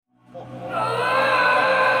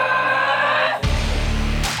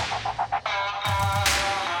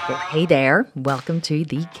Hey there, welcome to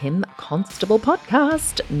the Kim Constable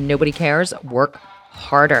podcast. Nobody cares, work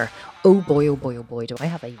harder. Oh boy, oh boy, oh boy, do I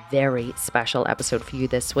have a very special episode for you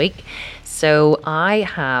this week. So I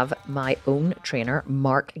have my own trainer,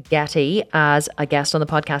 Mark Getty, as a guest on the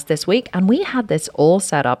podcast this week. And we had this all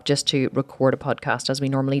set up just to record a podcast as we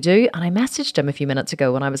normally do. And I messaged him a few minutes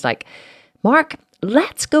ago and I was like, Mark,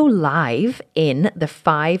 let's go live in the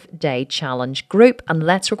 5-day challenge group and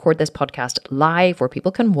let's record this podcast live where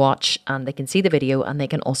people can watch and they can see the video and they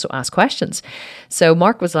can also ask questions. So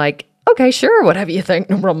Mark was like, okay, sure, whatever you think,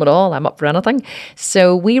 no problem at all. I'm up for anything.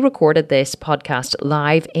 So we recorded this podcast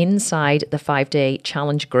live inside the 5-day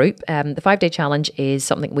challenge group. The 5-day challenge is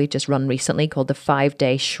something we've just run recently called the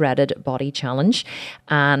 5-day shredded body challenge.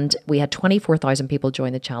 And we had 24,000 people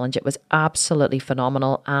join the challenge. It was absolutely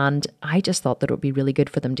phenomenal. And I just thought that it would be really good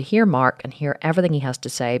for them to hear Mark and hear everything he has to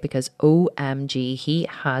say because OMG, he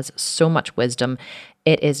has so much wisdom.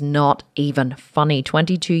 It is not even funny.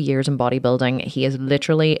 22 years in bodybuilding. He is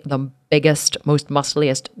literally the biggest, most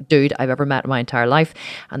muscliest dude I've ever met in my entire life.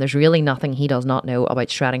 And there's really nothing he does not know about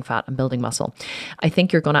shredding fat and building muscle. I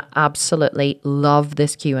think you're going to absolutely love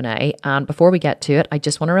this Q&A. And before we get to it, I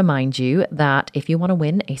just want to remind you that if you want to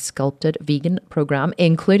win a sculpted vegan program,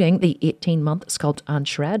 including the 18-month Sculpt and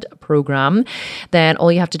Shred program, then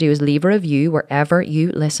all you have to do is leave a review wherever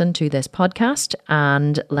you listen to this podcast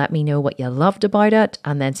and let me know what you loved about it.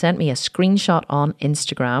 And then send me a screenshot on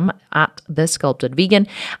Instagram at The Sculpted Vegan,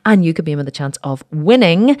 and you could be in with the chance of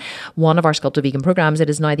winning one of our Sculpted Vegan programs. It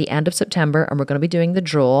is now the end of September, and we're going to be doing the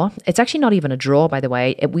draw. It's actually not even a draw, by the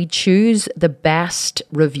way. We choose the best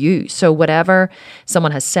review. So whatever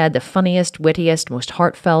someone has said, the funniest, wittiest, most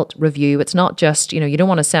heartfelt review. It's not just, you don't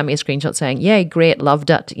want to send me a screenshot saying, yay, great, loved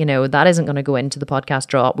it. That isn't going to go into the podcast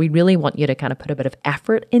draw. We really want you to kind of put a bit of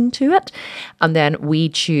effort into it. And then we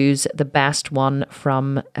choose the best one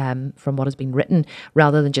from what has been written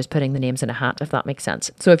rather than just putting the names in a hat, if that makes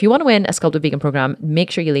sense. So if you want to win a Sculpted Vegan program,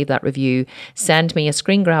 make sure you leave that review, send me a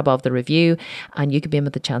screen grab of the review, and you could be in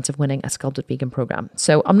with the chance of winning a Sculpted Vegan program.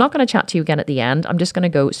 So I'm not going to chat to you again at the end. I'm just going to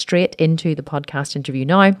go straight into the podcast interview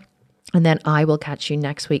now. And then I will catch you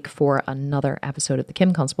next week for another episode of the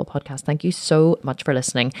Kim Constable podcast. Thank you so much for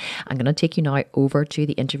listening. I'm going to take you now over to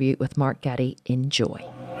the interview with Mark Getty. Enjoy.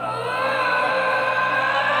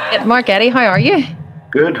 Mark Getty, how are you?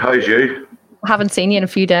 Good, how's you? Haven't seen you in a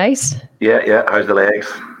few days. Yeah, how's the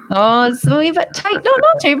legs? Oh, it's a wee bit tight. No,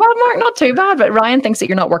 not too bad, Mark, not too bad. But Ryan thinks that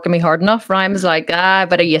you're not working me hard enough. Ryan was like,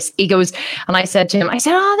 but yes, he goes, and I said to him,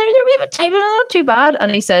 they're a wee bit tight, but not too bad.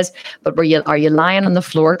 And he says, but are you lying on the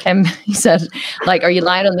floor, Kim? He said, are you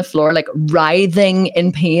lying on the floor, writhing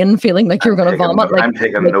in pain, feeling like you're going to vomit? I'm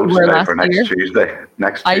taking notes now for next Tuesday.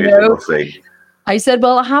 Next Tuesday, we'll see. I said,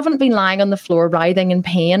 well, I haven't been lying on the floor writhing in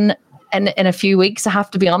pain in a few weeks, I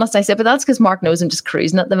have to be honest. I said, but that's because Mark knows I'm just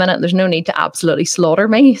cruising at the minute. There's no need to absolutely slaughter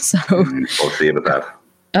me. So we'll see about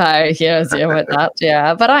that. Yeah, with that.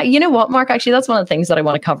 Yeah. But you know what, Mark, actually, that's one of the things that I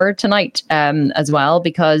want to cover tonight as well,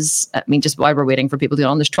 because just while we're waiting for people to get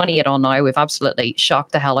on, there's 28 on now. We've absolutely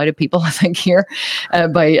shocked the hell out of people, I think, here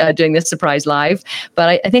by doing this surprise live.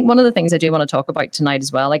 But I think one of the things I do want to talk about tonight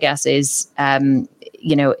as well, I guess, is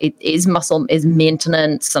it is muscle is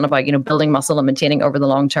maintenance and about building muscle and maintaining over the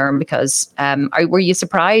long term. Because were you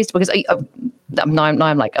surprised? Because now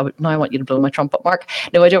I want you to blow my trumpet, Mark.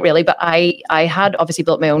 No, I don't really. But I had obviously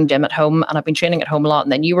built my own gym at home, and I've been training at home a lot.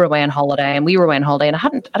 And then you were away on holiday, and we were away on holiday, and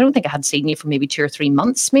I don't think I had seen you for maybe 2 or 3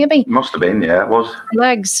 months, maybe. Must have been, yeah, it was.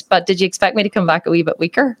 Legs, but did you expect me to come back a wee bit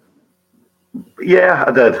weaker? Yeah,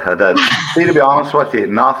 I did. See, to be honest with you,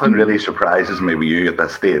 nothing really surprises me with you at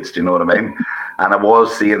this stage. Do you know what I mean? And I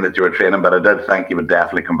was seeing that you were training, but I did think you would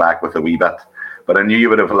definitely come back with a wee bit. But I knew you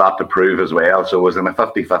would have a lot to prove as well. So it was in a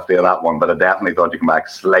 50-50 of that one, but I definitely thought you'd come back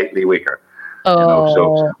slightly weaker.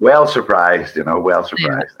 So well surprised, in a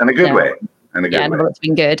good way. Well, it's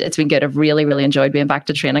been good. It's been good. I've really, really enjoyed being back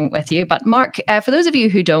to training with you. But Mark, for those of you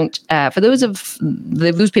who don't, for those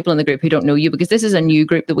people in the group who don't know you, because this is a new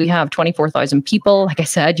group that we have, 24,000 people. Like I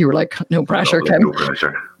said, you were like, no pressure, Kim.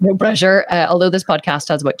 No pressure. Although this podcast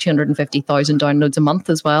has about 250,000 downloads a month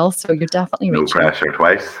as well. So you're definitely reaching. No pressure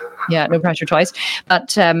twice. Yeah, no pressure twice.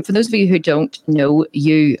 But for those of you who don't know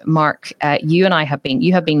you, Mark, you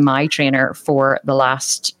have been my trainer for the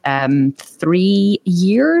last 3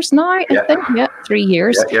 years now, I think. Yeah, 3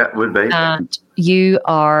 years. Yeah, would be. And you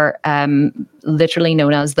are literally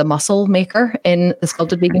known as the muscle maker in the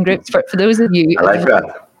Sculpted Vegan groups. For those of you... I like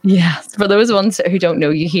that. Yes, for those ones who don't know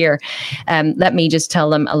you here, let me just tell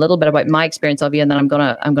them a little bit about my experience of you, and then I'm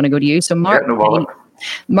gonna go to you. So, Mark,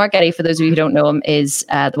 Mark Getty, for those of you who don't know him, is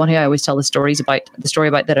the one who I always tell the story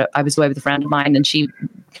about that I was away with a friend of mine and she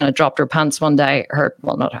kind of dropped her pants one day.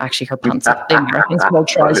 Not actually her pants, the American small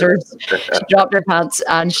trousers. She dropped her pants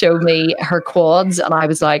and showed me her quads. And I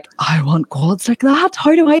was like, I want quads like that.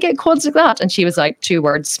 How do I get quads like that? And she was like, 2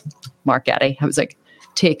 words, Mark Getty. I was like,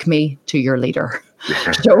 take me to your leader.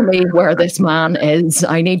 Show me where this man is.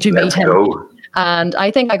 I need to meet him. Go. And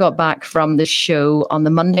I think I got back from the show on the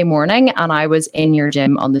Monday morning and I was in your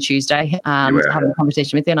gym on the Tuesday and having a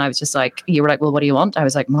conversation with you. And I was just like, you were like, well, what do you want? I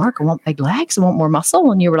was like, Mark, I want big legs. I want more muscle.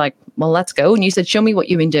 And you were like, well, let's go. And you said, show me what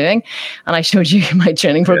you've been doing. And I showed you my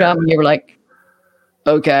training program and you were like,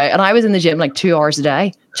 okay. And I was in the gym like 2 hours a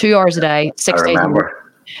day, 6 days a week.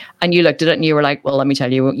 And you looked at it and you were like, well, let me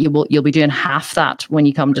tell you, you'll be doing half that when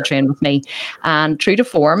you come to train with me. And true to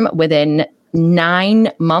form, within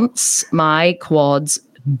 9 months, my quads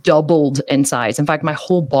doubled in size. In fact, my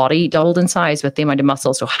whole body doubled in size with the amount of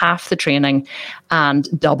muscle. So half the training and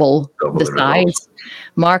double the size. Results.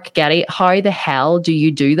 Mark Getty, how the hell do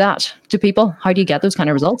you do that to people? How do you get those kind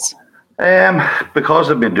of results?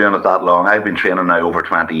 Because I've been doing it that long, I've been training now over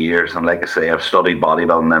 20 years. And like I say, I've studied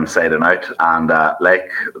bodybuilding inside and out. And like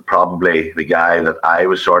probably the guy that I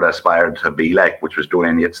was sort of aspired to be like, which was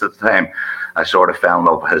Dorian Yates at the time, I sort of fell in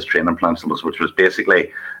love with his training principles, which was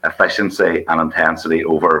basically efficiency and intensity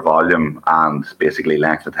over volume and basically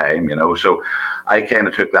length of time, you know. So I kind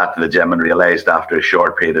of took that to the gym and realized after a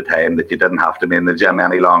short period of time that you didn't have to be in the gym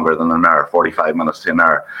any longer than an hour, 45 minutes to an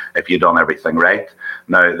hour, if you'd done everything right.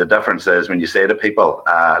 Now, the difference is when you say to people,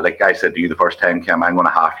 like I said to you the first time, Kim, I'm going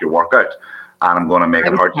to half your workout and I'm going to make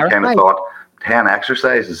it hard. You kind of thought 10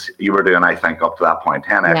 exercises you were doing, I think, up to that point.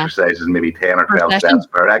 10 exercises, maybe 10 or 12 sets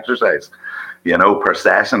per exercise, you know, per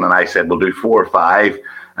session. And I said, we'll do 4 or 5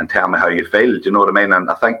 and tell me how you feel. Do you know what I mean? And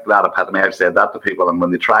I think that epitome, I've said that to people. And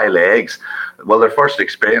when they try legs, well, their first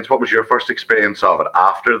experience, what was your first experience of it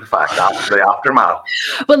after the fact, after the aftermath?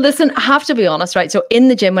 Well, listen, I have to be honest, right? So in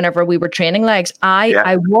the gym, whenever we were training legs,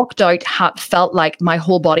 I walked out, felt like my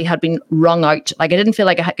whole body had been wrung out. Like I didn't feel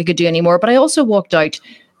like I could do any more, but I also walked out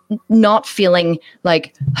not feeling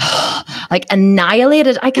like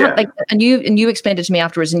annihilated. I can't and you explained it to me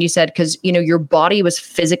afterwards and you said, because, you know, your body was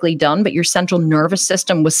physically done, but your central nervous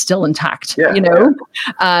system was still intact, you know?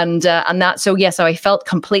 And that, so so I felt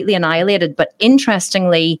completely annihilated, but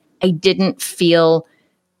interestingly, I didn't feel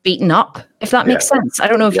beaten up, if that makes sense. I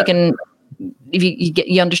don't know if you can, if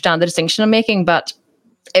you understand the distinction I'm making, but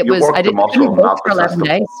I couldn't walk for 11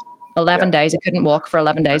 days. 11 days. I couldn't walk for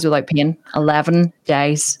 11 days without pain. 11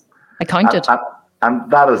 days. I counted. And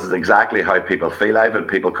that is exactly how people feel. I've had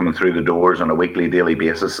people coming through the doors on a weekly, daily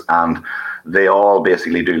basis, and they all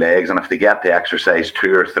basically do legs. And if they get to exercise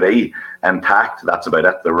 2 or 3 intact, that's about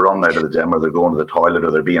it. They're running out of the gym, or they're going to the toilet,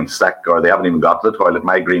 or they're being sick, or they haven't even got to the toilet.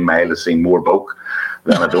 My Green Mile has seen more bulk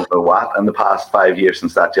than I don't know what in the past 5 years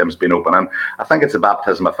since that gym's been open. And I think it's a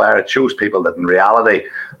baptism of fire. It shows people that in reality,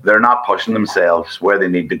 they're not pushing themselves where they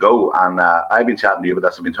need to go. And I've been chatting to you about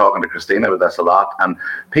this. I've been talking to Christina about this a lot. And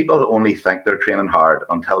people only think they're training hard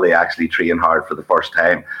until they actually train hard for the first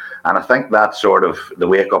time. And I think that's sort of the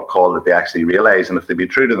wake-up call that they actually realise. And if they be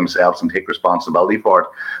true to themselves and take responsibility for it,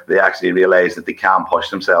 they actually realise that they can push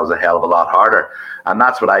themselves a hell of a lot harder. And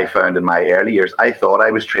that's what I found in my early years. I thought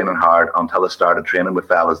I was training hard until I started training with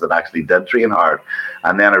fellas that actually did train hard.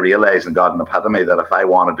 And then I realised and got an epiphany that if I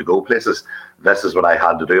wanted to go places, this is what I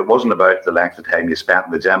had to do. It wasn't about the length of time you spent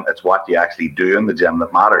in the gym. It's what you actually do in the gym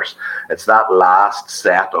that matters. It's that last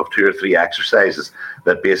set of 2 or 3 exercises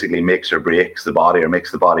that basically makes or breaks the body, or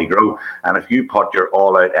makes the body grow. And if you put your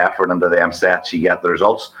all-out effort into them sets, you get the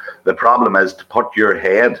results. The problem is to put your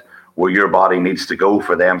head where your body needs to go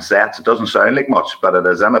for them sets. It doesn't sound like much, but it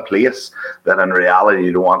is in a place that in reality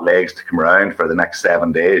you don't want legs to come around for the next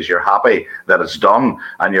 7 days. You're happy that it's done,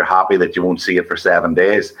 and you're happy that you won't see it for 7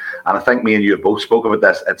 days. And I think me and you have both spoke about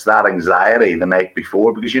this. It's that anxiety the night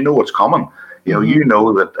before, because you know it's coming. You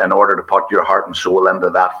know that in order to put your heart and soul into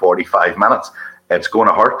that 45 minutes, it's going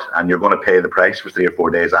to hurt, and you're going to pay the price for 3 or 4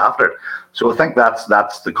 days after. So I think that's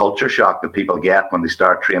the culture shock that people get when they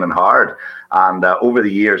start training hard. And over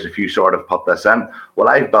the years, if you sort of put this in, well,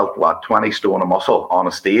 I've built 20 stone of muscle on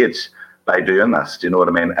a stage by doing this. Do you know what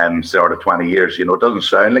I mean? In sort of 20 years, it doesn't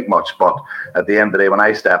sound like much, but at the end of the day, when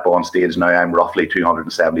I step on stage now, I'm roughly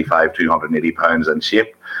 275, 280 pounds in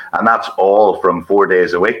shape. And that's all from 4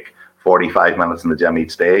 days a week, 45 minutes in the gym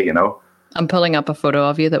each day, I'm pulling up a photo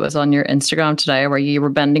of you that was on your Instagram today where you were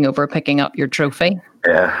bending over picking up your trophy.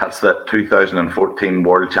 Yeah, that's the 2014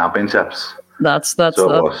 World Championships. That's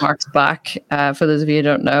Mark's back, for those of you who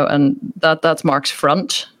don't know. And that's Mark's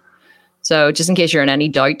front. So just in case you're in any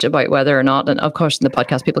doubt about whether or not, and of course in the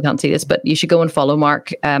podcast people can't see this, but you should go and follow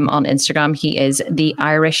Mark on Instagram. He is the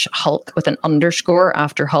Irish Hulk with an underscore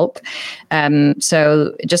after Hulk.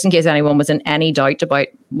 So just in case anyone was in any doubt about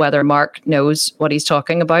whether Mark knows what he's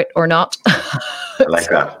talking about or not. I like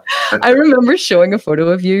that. I remember showing a photo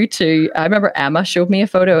of you I remember Emma showed me a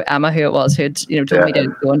photo, Emma, who it was, who'd told me to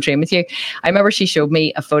go and train with you. I remember she showed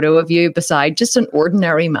me a photo of you beside just an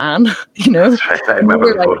ordinary man, That's right. I remember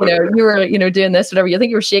you were like, you were doing this, whatever. You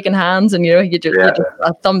think you were shaking hands and, you just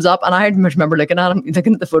a thumbs up. And I remember looking at him,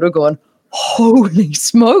 looking at the photo going, holy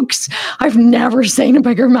smokes, I've never seen a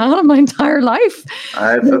bigger man in my entire life.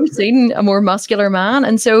 I've never seen a more muscular man.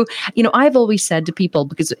 And so, I've always said to people,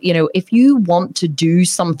 because, if you want to do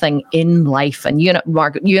something in life, and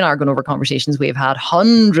Mark, you and I are going over conversations we've had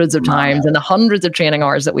hundreds of times and the hundreds of training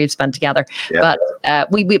hours that we've spent together. But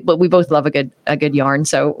we both love a good yarn,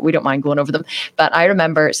 so we don't mind going over them. But I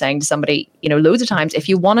remember saying to somebody, loads of times, if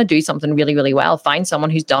you want to do something really, really well, find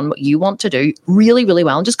someone who's done what you want to do really, really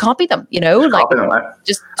well and just copy them. And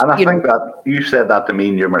I think that you said that to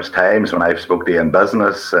me numerous times when I've spoke to you in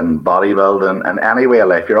business and bodybuilding and any way of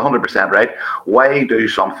life. You're 100% right. Why do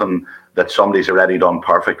something that somebody's already done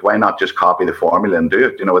perfect? Why not just copy the formula and do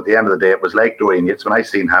it? At the end of the day, it was like Dorian Yates. When I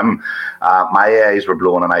seen him, my eyes were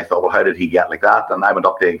blown, and I thought, well, how did he get like that? And I went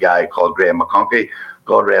up to a guy called Graham McConkie,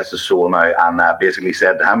 God rest his soul now, and basically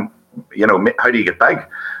said to him, how do you get big?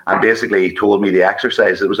 And basically he told me the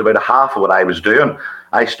exercise. It was about a half of what I was doing.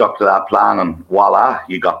 I stuck to that plan, and voila,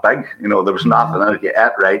 you got big. There was nothing in it. You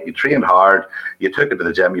ate right, you trained hard, you took it to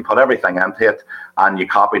the gym, you put everything into it, and you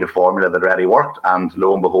copied a formula that already worked. And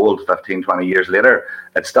lo and behold, 15, 20 years later,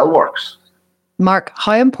 it still works. Mark,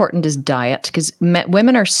 how important is diet? Because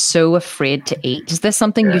women are so afraid to eat. Is this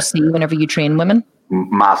something you see whenever you train women?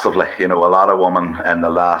 Massively. A lot of women in the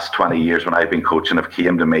last 20 years when I've been coaching have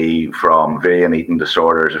came to me from varying eating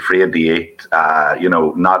disorders, afraid to eat,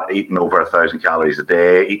 not eating over 1,000 calories a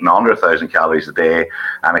day, eating under 1,000 calories a day,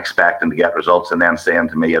 and expecting to get results, and then saying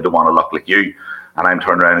to me, I don't want to look like you. And I'm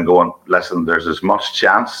turning around and going, listen, there's as much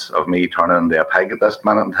chance of me turning into a pig at this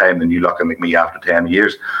minute in time than you looking like me after 10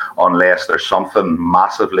 years, unless there's something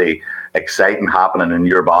massively exciting happening in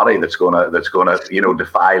your body that's gonna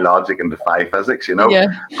defy logic and defy physics.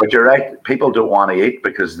 But you're right, people don't want to eat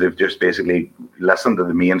because they've just basically listened to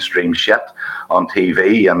the mainstream shit on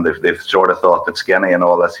TV, and they've sort of thought that skinny and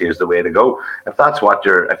all this here's the way to go. If that's what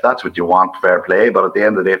you want, fair play. But at the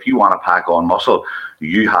end of the day, if you want to pack on muscle,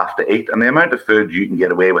 you have to eat, and the amount of food you can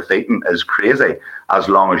get away with eating is crazy as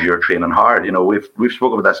long as you're training hard. We've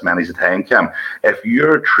spoken about this many times, Kim. If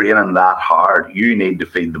you're training that hard, you need to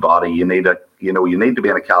feed the body. You need to be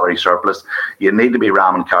in a calorie surplus. You need to be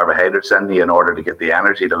ramming carbohydrates in you in order to get the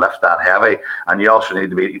energy to lift that heavy. And you also need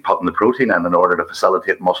to be putting the protein in order to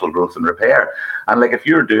facilitate muscle growth and repair. And if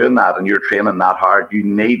you're doing that and you're training that hard, you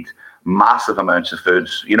need massive amounts of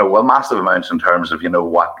foods, massive amounts in terms of,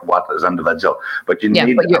 what is individual, but you need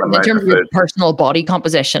in terms of your personal body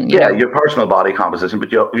composition. Your personal body composition,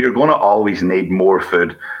 but you're going to always need more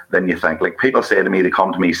food than you think. Like people say to me, they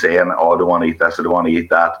come to me saying, oh, I don't want to eat this, I don't want to eat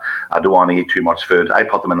that, I don't want to eat too much food. I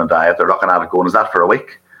put them in a diet, they're looking at it going, is that for a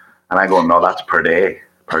week? And I go, no, that's per day.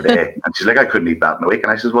 And she's like, I couldn't eat that in a week.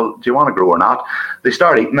 And I says, well, do you want to grow or not? They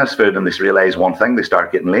start eating this food and they realize one thing, they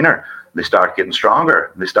start getting leaner. They start getting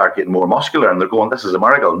stronger. They start getting more muscular, and they're going, this is a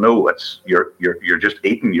miracle. No, it's you're just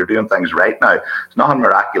eating. You're doing things right now. There's nothing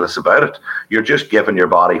miraculous about it. You're just giving your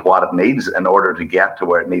body what it needs in order to get to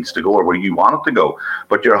where it needs to go or where you want it to go.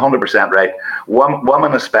 But you're 100% right.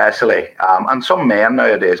 Women especially, and some men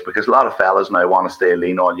nowadays, because a lot of fellas now want to stay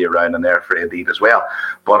lean all year round and they're afraid to eat as well.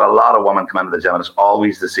 But a lot of women come into the gym and it's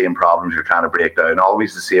always the same problems you're trying to break down,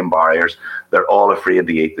 always the same barriers. They're all afraid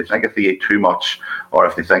to eat. They think if they eat too much, or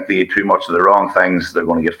if they think they eat too much of the wrong things, they're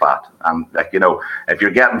going to get fat. And if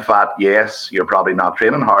you're getting fat, yes, you're probably not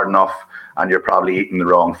training hard enough and you're probably eating the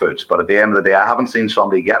wrong foods. But at the end of the day, I haven't seen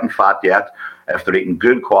somebody getting fat yet if they're eating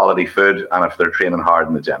good quality food and if they're training hard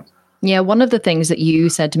in the gym. Yeah, one of the things that you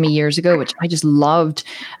said to me years ago, which I just loved,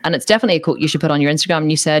 and it's definitely a quote you should put on your Instagram, and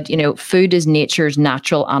you said, food is nature's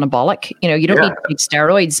natural anabolic. You don't need to take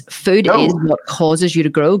steroids. Food is what causes you to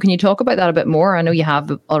grow. Can you talk about that a bit more? I know you have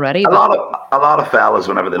already. A lot of fellas,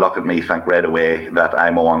 whenever they look at me, think right away that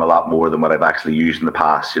I'm on a lot more than what I've actually used in the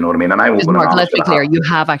past. You know what I mean? And I won't. Mark, let's be clear, you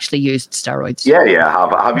have actually used steroids. Yeah,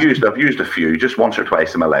 I've used a few, just once or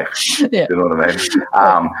twice in my life. Yeah. You know what I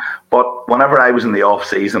mean? But whenever I was in the off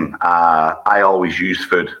season, I always used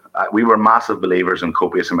food. We were massive believers in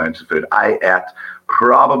copious amounts of food. I ate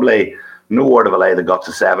probably, no word of a lie, the guts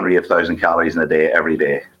of 7,000 or 8,000 calories in a day, every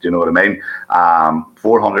day. Do you know what I mean?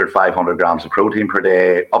 400, 500 grams of protein per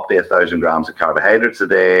day, up to 1,000 grams of carbohydrates a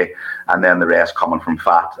day, and then the rest coming from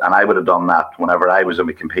fat. And I would have done that whenever I was on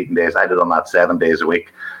my competing days. I'd have done that 7 days a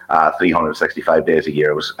week, 365 days a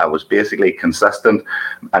year. I was basically consistent.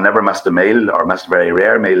 I never missed a meal or missed very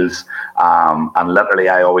rare meals. And literally,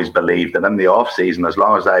 I always believed that in the off season, as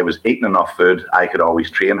long as I was eating enough food, I could always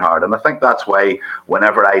train hard. And I think that's why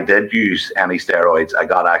whenever I did use any steroids, I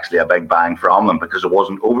got actually a big bang from them, because I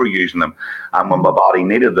wasn't overusing them. And when my body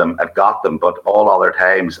needed them, it got them. But all other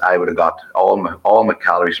times, I would have got all my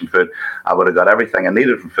calories from food. I would have got everything I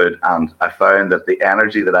needed from food. And I found that the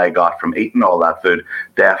energy that I got from eating all that food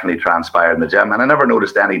definitely transpired in the gym. And I never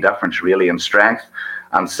noticed any difference really in strength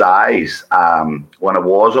and size when I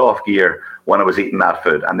was off gear, when I was eating that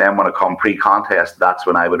food. And then when I come pre-contest, that's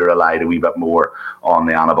when I would have relied a wee bit more on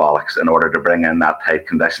the anabolics in order to bring in that tight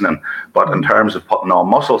conditioning. But in terms of putting on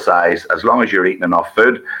muscle size, as long as you're eating enough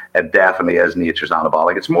food, it definitely is nature's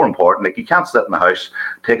anabolic. It's more important. Like, you can't sit in the house,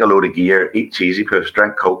 take a load of gear, eat cheesy poofs,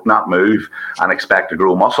 drink Coke, not move, and expect to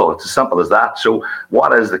grow muscle. It's as simple as that. So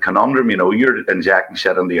what is the conundrum? You know, you're injecting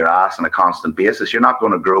shit into your ass on a constant basis. You're not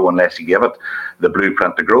going to grow unless you give it the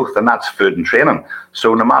blueprint to growth, and that's food and training.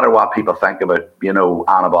 So no matter what people think about, you know,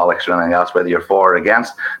 anabolics or anything else, whether you're for or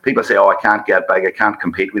against, people say, oh, I can't get big, I can't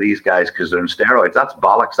compete with these guys because they're on steroids. That's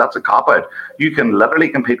bollocks. That's a cop-out. You can literally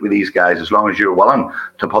compete with these guys as long as you're willing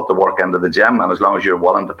to put the work into the gym, and as long as you're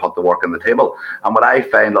willing to put the work on the table. And what I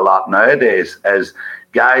find a lot nowadays is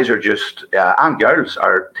guys are just, and girls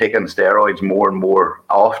are taking steroids more and more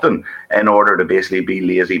often in order to basically be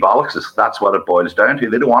lazy bollockses. That's what it boils down to.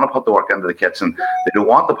 They don't want to put the work into the kitchen. They don't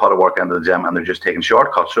want to put the work into the gym, and they're just taking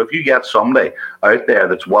shortcuts. So if you get somebody out there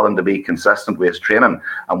that's willing to be consistent with his training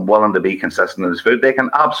and willing to be consistent in his food, they can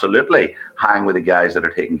absolutely hang with the guys that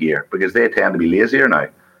are taking gear, because they tend to be lazier now.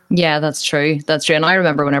 Yeah, that's true. That's true. And I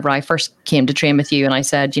remember whenever I first came to train with you and I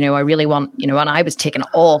said, you know, I really want, you know, and I was taking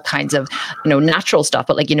all kinds of, you know, natural stuff,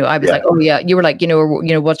 but like, you know, I was like, oh yeah, you were like, you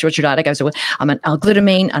know, what's your diet? Like, I was like, I'm on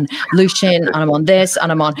L-glutamine and lutein and I'm on this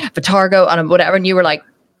and I'm on Vitargo and I'm whatever. And you were like,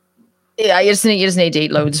 yeah, you just need to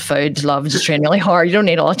eat loads of food, love, just train really hard. You don't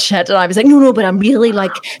need all that shit. And I was like, no, but I'm really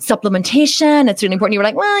like supplementation. It's really important. You were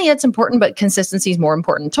like, well, yeah, it's important, but consistency is more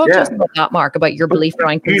important. Talk to us about that, Mark, about your belief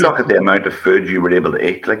around consistency. You look at the amount of food you were able to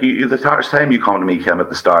eat. Like the first time you come to me, Kim, at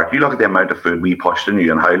the start, you look at the amount of food we pushed in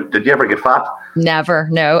you, and how did you ever get fat? Never,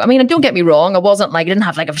 no. I mean, don't get me wrong. I wasn't like, I didn't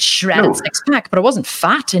have like a shredded six pack, but I wasn't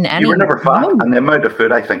fat in any. You were never fat. No. And the amount of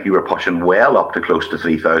food, I think you were pushing well up to close to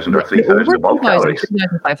 3,000 or 3,000 above calories.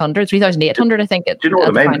 3,500, 3,800, I think. Do you know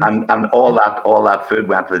what I mean? And all that food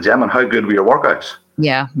went to the gym. And how good were your workouts?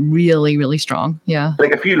 Yeah, really, really strong. Yeah.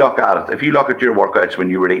 Like, if you look at your workouts when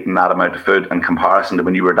you were eating that amount of food in comparison to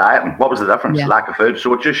when you were dieting, what was the difference? Yeah. Lack of food.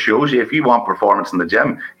 So it just shows you, if you want performance in the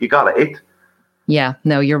gym, you got to eat. Yeah,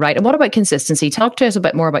 no, you're right. And what about consistency? Talk to us a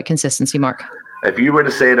bit more about consistency, Mark. If you were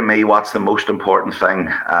to say to me, what's the most important thing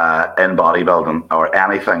in bodybuilding or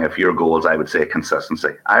anything, if your goals, I would say consistency.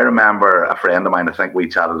 I remember a friend of mine, I think we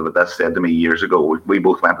chatted about this, said to me years ago, we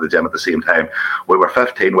both went to the gym at the same time. We were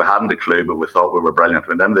 15, we hadn't a clue, but we thought we were brilliant.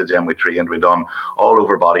 We went into the gym, we trained, we done all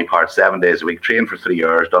over body parts, 7 days a week, trained for 3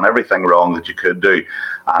 hours, done everything wrong that you could do.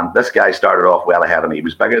 And this guy started off well ahead of me. He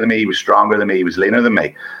was bigger than me, he was stronger than me, he was leaner than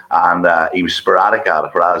me. And he was sporadic at it,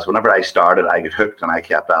 whereas whenever I started, I got hooked and I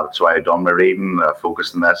kept at it. So I had done my reading,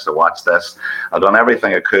 focused on this, I watched this. I'd done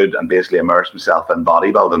everything I could and basically immersed myself in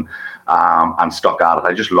bodybuilding and stuck at it.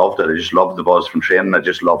 I just loved it. I just loved the buzz from training. I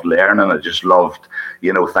just loved learning. I just loved,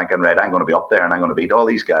 you know, thinking, right, I'm going to be up there and I'm going to beat all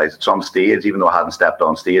these guys. At some stage, even though I hadn't stepped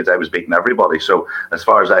on stage, I was beating everybody. So as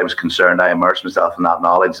far as I was concerned, I immersed myself in that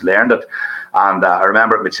knowledge, learned it. And I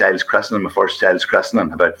remember at my child's christening, my first child's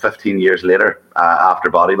christening, about 15 years later, after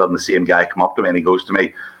bodybuilding, the same guy come up to me and he goes to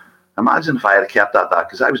me, imagine if I had kept at that,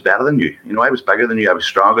 because I was better than you. You know, I was bigger than you, I was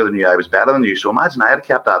stronger than you, I was better than you. So imagine I had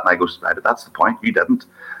kept that. And I go, that's the point, you didn't.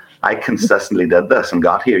 I consistently did this and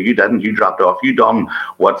got here. You didn't. You dropped off. You done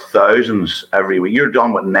what thousands every week. You're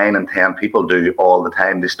done what 9 and 10 people do all the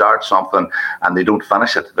time. They start something and they don't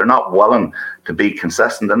finish it. They're not willing to be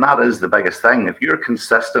consistent. And that is the biggest thing. If you're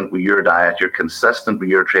consistent with your diet, you're consistent with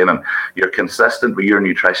your training, you're consistent with your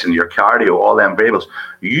nutrition, your cardio, all them variables,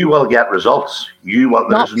 you will get results. You will.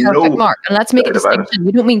 Not perfect, Mark. And let's make a distinction.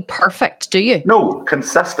 You don't mean perfect, do you? No,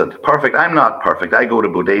 consistent. Perfect. I'm not perfect. I go to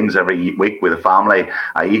Boudin's every week with a family.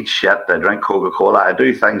 I eat shit. I drink Coca-Cola. I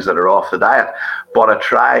do things that are off the diet. But I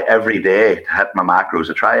try every day to hit my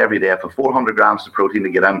macros. I try every day. For 400 grams of protein to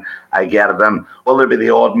get in, I get it in. Will there be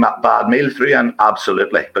the odd bad meal through? And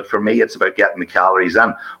absolutely. But for me, it's about getting the calories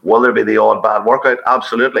in. Will there be the odd bad workout?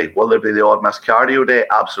 Absolutely. Will there be the odd missed cardio day?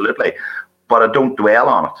 Absolutely. but I don't dwell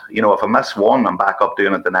on it. You know, if I miss one, I'm back up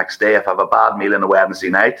doing it the next day. If I have a bad meal on a Wednesday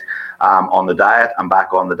night on the diet, I'm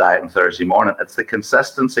back on the diet on Thursday morning. It's the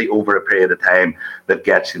consistency over a period of time that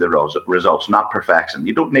gets you the results, not perfection.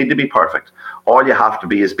 You don't need to be perfect. All you have to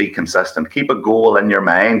be is be consistent. Keep a goal in your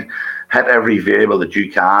mind. Hit every variable that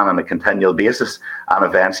you can on a continual basis, and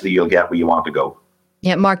eventually you'll get where you want to go.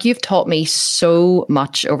 Yeah, Mark, you've taught me so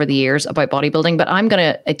much over the years about bodybuilding, but I'm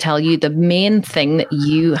going to tell you the main thing that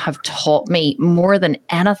you have taught me more than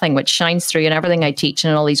anything, which shines through in everything I teach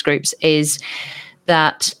in all these groups, is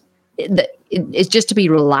that it's just to be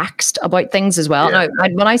relaxed about things as well. Yeah. Now,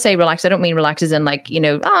 when I say relaxed, I don't mean relaxed as in like, you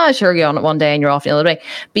know, sure, you're on it one day and you're off the other day.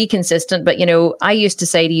 Be consistent. But, you know, I used to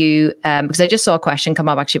say to you, because I just saw a question come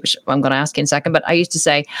up actually, which I'm going to ask you in a second, but I used to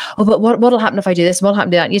say, oh, but what'll happen if I do this? What'll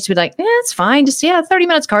happen to that? And you used to be like, yeah, it's fine. Just, 30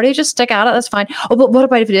 minutes cardio, just stick at it. That's fine. Oh, but what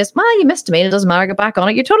about if it is? Well, you missed a meal. It doesn't matter. Get back on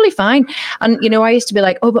it. You're totally fine. And, you know, I used to be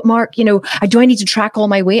like, oh, but Mark, you know, do I need to track all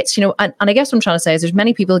my weights? You know, and I guess what I'm trying to say is there's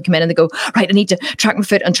many people who come in and they go, right, I need to track my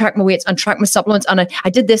food and track my weights and track my supplements. And I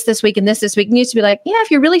did this week and this week. And you used to be like, yeah, if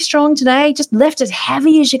you're really strong today, just lift as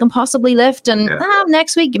heavy as you can possibly lift. And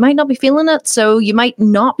next week, you might not be feeling it. So you might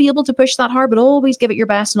not be able to push that hard, but always give it your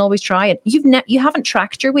best and always try it. You haven't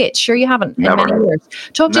tracked your weight. Sure, you haven't in many years.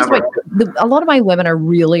 Talk just about, a lot of my women are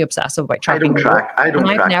really obsessive about tracking. I don't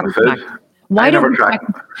track my food. Why don't you track?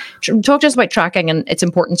 Talk just about tracking and its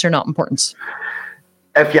importance or not importance.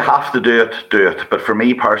 If you have to do it, do it. But for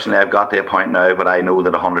me personally, I've got to a point now where I know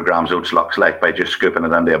that 100 grams oats looks like by just scooping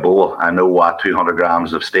it into a bowl. I know what 200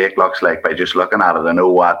 grams of steak looks like by just looking at it. I know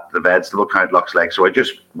what the vegetable count looks like. So I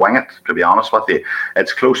just wing it, to be honest with you.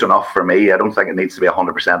 It's close enough for me. I don't think it needs to be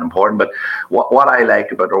 100% important. But what I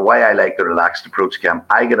like about, or why I like the relaxed approach, Kim,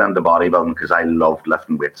 I get into bodybuilding because I loved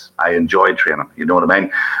lifting weights. I enjoyed training, you know what I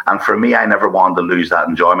mean? And for me, I never wanted to lose that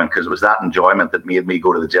enjoyment, because it was that enjoyment that made me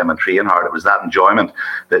go to the gym and train hard. It was that enjoyment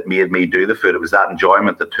that made me do the food. It was that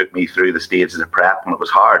enjoyment that took me through the stages of prep when it was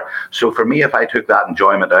hard. So for me, if I took that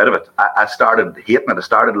enjoyment out of it, I started hating it. I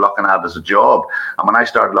started looking at it as a job. And when I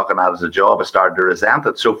started looking at it as a job, I started to resent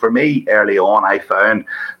it. So for me, early on, I found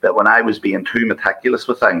that when I was being too meticulous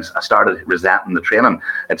with things, I started resenting the training.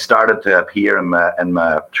 It started to appear in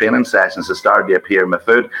my training sessions. It started to appear in my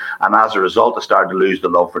food. And as a result, I started to lose the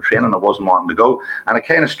love for training. I wasn't wanting to go. And I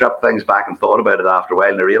kind of stripped things back and thought about it after a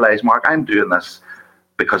while. And I realized, Mark, I'm doing this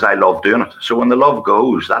because I love doing it. So when the love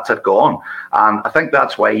goes, that's it gone. And I think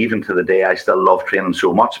that's why even to the day I still love training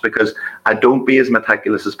so much, because I don't be as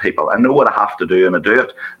meticulous as people. I know what I have to do and I do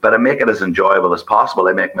it, but I make it as enjoyable as possible.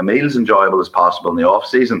 I make my meals enjoyable as possible in the off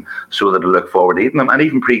season so that I look forward to eating them. And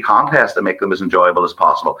even pre-contest, I make them as enjoyable as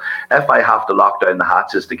possible. If I have to lock down the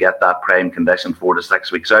hatches to get that prime condition 4 to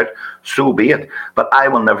 6 weeks out, so be it. But I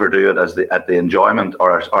will never do it at the enjoyment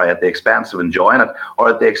or at the expense of enjoying it, or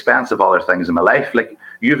at the expense of other things in my life. Like,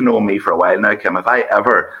 you've known me for a while now, Kim. Have I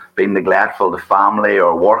ever been neglectful to family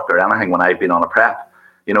or work or anything when I've been on a prep?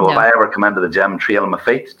 You know, if I ever come into the gym and trail my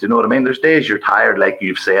feet, do you know what I mean? There's days you're tired, like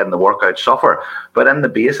you've said, and the workouts suffer. But in the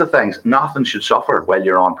base of things, nothing should suffer while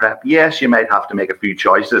you're on prep. Yes, you might have to make a few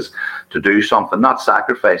choices to do something, not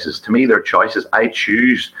sacrifices. To me, they're choices. I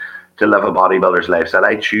choose to live a bodybuilder's lifestyle.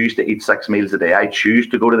 I choose to eat 6 meals a day. I choose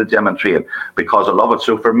to go to the gym and train because I love it.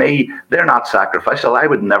 So for me, they're not sacrificial. I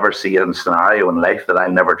would never see a scenario in life that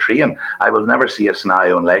I'll never train. I will never see a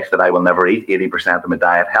scenario in life that I will never eat 80% of my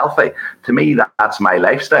diet healthy. To me, that's my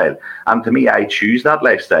lifestyle. And to me, I choose that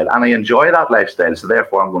lifestyle and I enjoy that lifestyle. So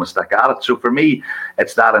therefore, I'm going to stick at it. So for me,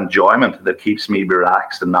 it's that enjoyment that keeps me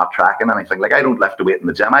relaxed and not tracking anything. Like, I don't lift a weight in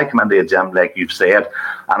the gym. I come into a gym, like you've said,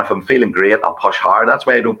 and if I'm feeling great, I'll push hard. That's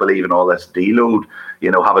why I don't believe in all this deload,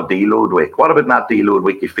 have a deload week. What about that deload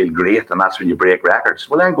week? You feel great and that's when you break records.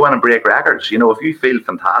 Well, then go in and break records. If you feel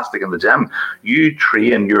fantastic in the gym, you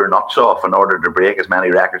train your nuts off in order to break as many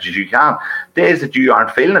records as you can. Days that you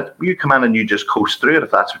aren't feeling it, you come in and you just coast through it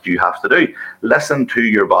if that's what you have to do. Listen to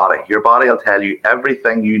your body. Your body will tell you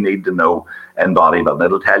everything you need to know in bodybuilding.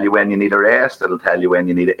 It'll tell you when you need a rest. It'll tell you when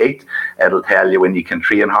you need to eat. It'll tell you when you can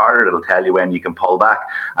train harder. It'll tell you when you can pull back.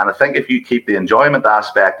 And I think if you keep the enjoyment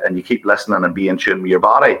aspect and you keep listening and be in tune with your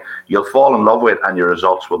body, you'll fall in love with it and your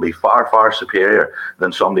results will be far, far superior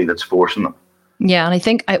than somebody that's forcing them. Yeah. And I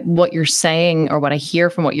think what you're saying, or what I hear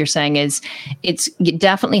from what you're saying, is you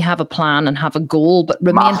definitely have a plan and have a goal, but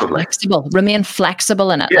remain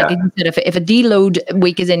flexible in it. Yeah. Like you said, if a deload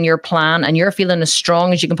week is in your plan and you're feeling as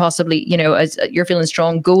strong as you can possibly, as you're feeling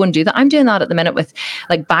strong, go and do that. I'm doing that at the minute with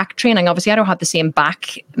like back training. Obviously I don't have the same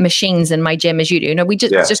back machines in my gym as you do. We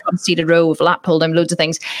just got a seated row with lat pull down, loads of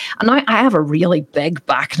things. And now I have a really big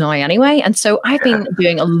back now anyway. And so I've been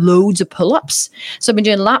doing loads of pull-ups. So I've been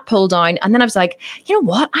doing lat pull down, and then I was like, like, you know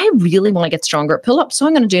what? I really want to get stronger at pull-ups. So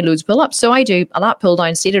I'm going to do loads of pull-ups. So I do a lat pull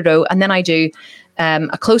down, seated row, and then I do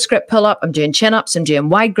a close grip pull-up. I'm doing chin-ups, I'm doing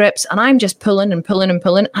wide grips, and I'm just pulling and pulling and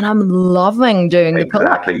pulling, and I'm loving doing the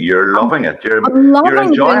pull-up. Exactly. You're loving it. You're it.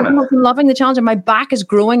 enjoying it. I'm loving the challenge, and my back is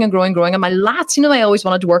growing and growing and growing, and my lats, you know, I always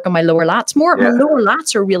wanted to work on my lower lats more. My lower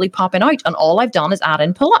lats are really popping out, and all I've done is add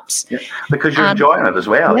in pull-ups. Yeah, because you're enjoying it as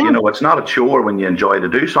well. You know, it's not a chore when you enjoy to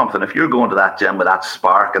do something. If you're going to that gym with that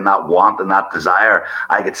spark and that want and that desire,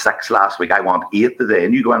 I get 6 last week, I want 8 today,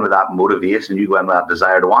 and you go in with that motivation, you go in with that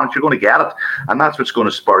desire to want it, you're going to get it. And that's what's going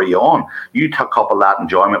to spur you on. You couple that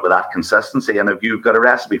enjoyment with that consistency, and if you've got a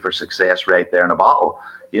recipe for success right there in a bottle,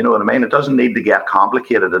 you know what I mean? It doesn't need to get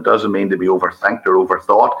complicated. It doesn't mean to be overthinked or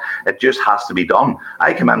overthought. It just has to be done.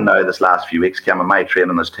 I came in now this last few weeks, Kim, and my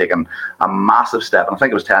training has taken a massive step. And I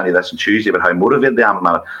think I was telling you this on Tuesday about how motivated I am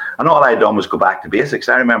about it. And all I done was go back to basics.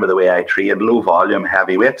 I remember the way I trained, low volume,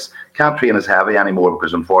 heavy weights. Can't train as heavy anymore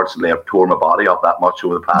because unfortunately I've torn my body up that much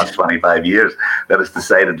over the past 25 years that it's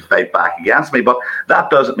decided to fight back against me. But that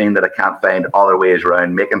doesn't mean that I can't find other ways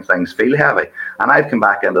around making things feel heavy. And I've come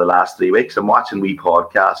back into the last 3 weeks. I'm watching wee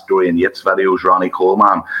podcasts, Dorian Yates videos, Ronnie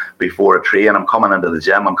Coleman before a train. I'm coming into the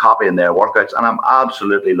gym, I'm copying their workouts, and I'm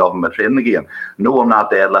absolutely loving my training again. No, I'm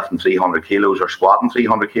not deadlifting 300 kilos or squatting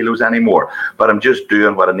 300 kilos anymore, but I'm just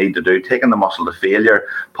doing what I need to do, taking the muscle to failure,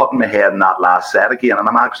 putting my head in that last set again, and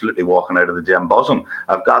I'm absolutely walking out of the gym buzzing.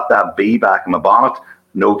 I've got that bee back in my bonnet.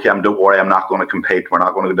 No, Kim, don't worry, I'm not going to compete. We're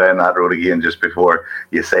not going to go down that road again just before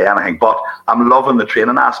you say anything. But I'm loving the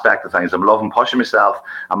training aspect of things. I'm loving pushing myself.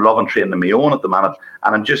 I'm loving training my own at the minute.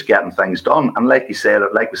 And I'm just getting things done. And like we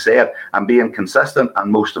said, I'm being consistent.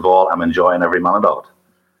 And most of all, I'm enjoying every minute of it.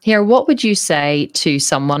 Here, what would you say to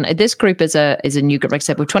someone? This group is a new group. Like I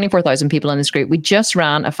said, we have 24,000 people in this group. We just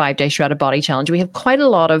ran a 5-day shredded body challenge. We have quite a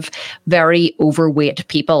lot of very overweight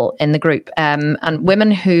people in the group, and women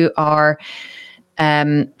who are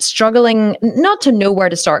struggling not to know where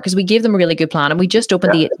to start, because we gave them a really good plan, and we just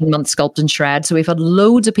opened the 18-month Sculpt and Shred. So we've had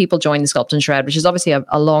loads of people join the Sculpt and Shred, which is obviously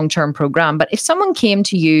a long-term program. But if someone came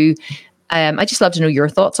to you, I just love to know your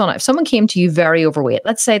thoughts on it. If someone came to you very overweight,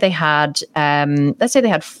 let's say they had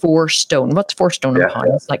 4 stone. What's 4 stone in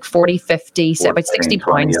pounds? Like 40, 50, say about 60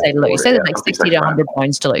 pounds they lose. Say like 60 to 100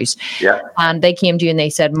 pounds to lose. Yeah. And they came to you and they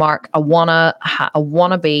said, Mark, I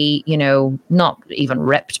wanna be, you know, not even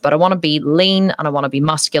ripped, but I want to be lean and I want to be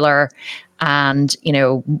muscular. And, you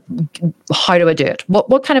know, how do I do it?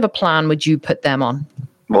 What kind of a plan would you put them on?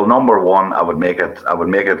 Well, number one, I would make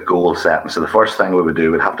it goal setting. So the first thing we would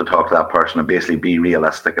do, we'd have to talk to that person and basically be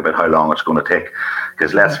realistic about how long it's going to take.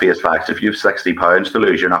 Because let's face facts, if you have 60 pounds to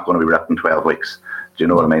lose, you're not going to be ripped in 12 weeks. Do you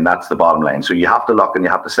know what I mean? That's the bottom line. So you have to look and you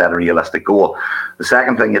have to set a realistic goal. The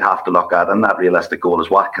second thing you'd have to look at in that realistic goal is,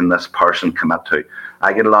 what can this person commit to?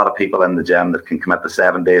 I get a lot of people in the gym that can commit to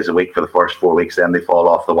 7 days a week for the first 4 weeks, then they fall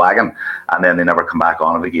off the wagon and then they never come back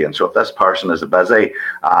on it again. So if this person is busy,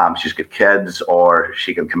 she's got kids, or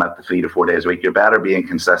she can commit to 3 to 4 days a week, you're better being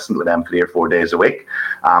consistent with them 3 or 4 days a week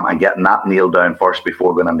and getting that nailed down first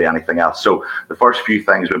before going into anything else. So the first few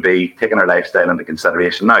things would be taking her lifestyle into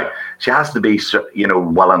consideration. Now, she has to be, you know,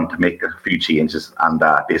 willing to make a few changes and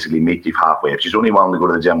basically meet you halfway. If she's only willing to go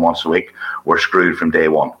to the gym once a week, we're screwed from day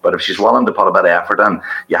one. But if she's willing to put a bit of effort in,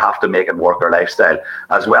 you have to make it work her lifestyle.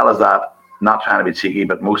 As well as that, not trying to be cheeky,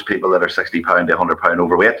 but most people that are 60 pound to 100 pound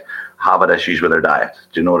overweight have had issues with their diet.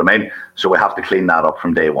 Do you know what I mean? So we have to clean that up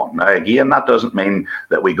from day one. Now, again, that doesn't mean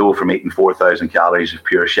that we go from eating 4,000 calories of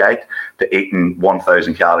pure shite to eating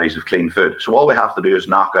 1,000 calories of clean food. So all we have to do is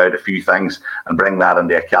knock out a few things and bring that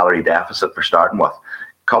into a calorie deficit for starting with.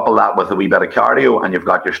 Couple that with a wee bit of cardio and you've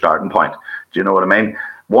got your starting point. Do you know what I mean?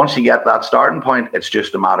 Once you get that starting point, it's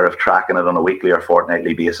just a matter of tracking it on a weekly or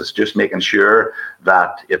fortnightly basis, just making sure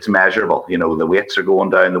that it's measurable. You know, the weights are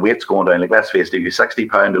going down, the weight's going down. Like, let's face it, if you're 60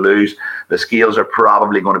 pound to lose, the scales are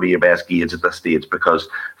probably going to be your best gauge at this stage, because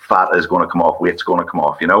fat is going to come off, weight's going to come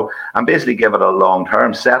off, you know. And basically give it a long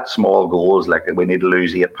term, set small goals, like we need to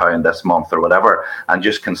lose 8 pound this month or whatever, and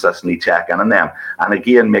just consistently check in on them. And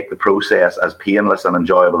again, make the process as painless and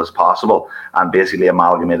enjoyable as possible and basically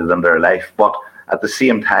amalgamate it into their life. But at the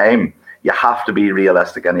same time, you have to be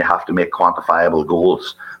realistic and you have to make quantifiable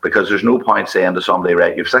goals, because there's no point saying to somebody,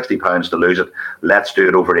 right, you have 60 pounds to lose it, let's do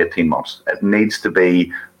it over 18 months. It needs to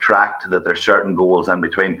be tracked, that there's certain goals in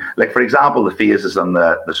between. Like, for example, the phases on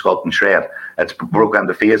the sculpt and shred, it's broken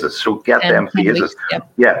into phases. So get them phases,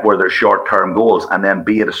 where there's short-term goals, and then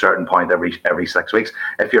be at a certain point every 6 weeks.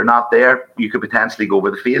 If you're not there, you could potentially go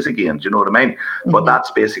with the phase again. Do you know what I mean? But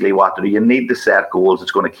that's basically what to do. You need to set goals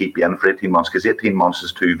that's going to keep you in for 18 months, because 18 months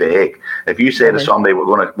is too vague. If you say to somebody, we're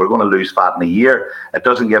going to lose fat in a year, it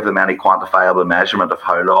doesn't give them any quantifiable measurement of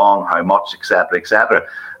how long, how much, etc., etc.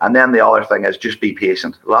 And then the other thing is just be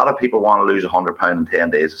patient. A lot of people want to lose 100 pounds in 10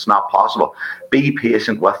 days. It's not possible. Be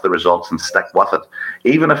patient with the results and stick with it.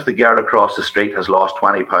 Even if the girl across the street has lost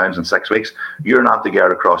 20 pounds in 6 weeks, you're not the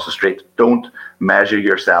girl across the street. Don't measure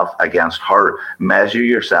yourself against her. Measure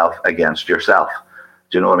yourself against yourself.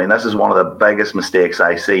 Do you know what I mean? This is one of the biggest mistakes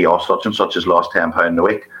I see. Oh, such and such has lost 10 pounds a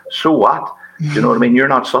week. So what? Do you know what I mean? You're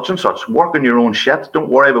not such and such. Work on your own shit. Don't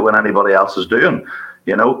worry about what anybody else is doing.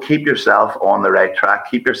 You know, keep yourself on the right track.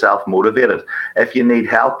 Keep yourself motivated. If you need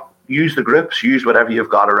help, use the groups, use whatever you've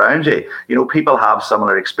got around you. You know, people have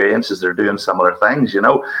similar experiences. They're doing similar things, you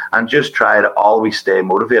know, and just try to always stay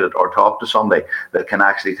motivated, or talk to somebody that can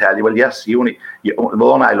actually tell you, well, yes, I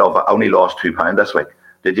only lost 2 pounds this week.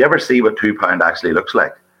 Did you ever see what 2 pounds actually looks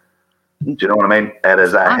like? Do you know what I mean? It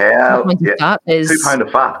is a hell. 2 pounds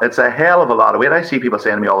of fat. It's a hell of a lot of weight. I see people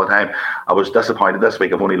saying to me all the time, I was disappointed this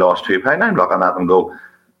week, I've only lost 2 pounds. I'm looking at them and go,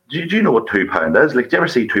 do you know what 2 pounds is? Like, do you ever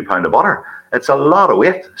see 2 pounds of butter? It's a lot of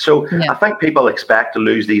weight. So I think people expect to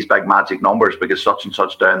lose these big magic numbers because such and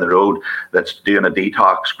such down the road that's doing a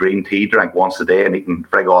detox green tea drink once a day and eating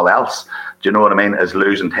frig all else, do you know what I mean, is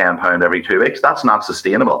losing 10 pounds every 2 weeks. That's not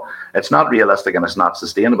sustainable. It's not realistic, and it's not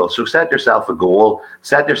sustainable. So set yourself a goal,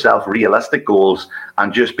 set yourself realistic goals,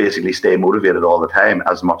 and just basically stay motivated all the time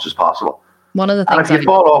as much as possible. One of the things, and if you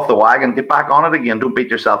fall off the wagon, get back on it again. Don't beat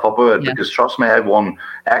yourself up with it, because trust me, I've won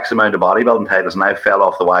X amount of bodybuilding titles and I fell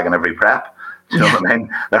off the wagon every prep. Do you know what I mean?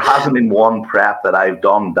 There hasn't been one prep that I've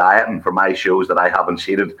done dieting for my shows that I haven't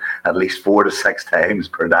cheated at least 4 to 6 times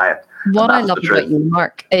per diet. What I love about you,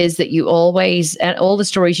 Mark, is that you always, and all the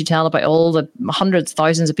stories you tell about all the hundreds,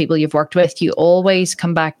 thousands of people you've worked with, you always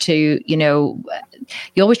come back to, you know,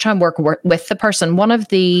 you always try and work with the person. One of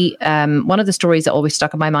the stories that always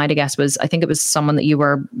stuck in my mind, I guess, was, I think it was someone that you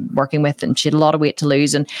were working with, and she had a lot of weight to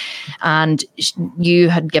lose, and you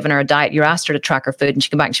had given her a diet. You asked her to track her food, and she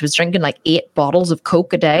came back and she was drinking like 8 bottles of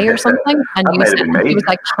Coke a day or something. And you said, he was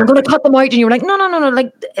like, I'm going to cut them out. And you were like, no,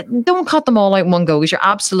 like, don't cut them all out in one go, because you're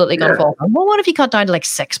absolutely going to fall. Well, what if you cut down to like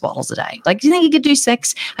 6 bottles a day? Like, do you think you could do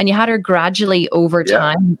 6? And you had her gradually over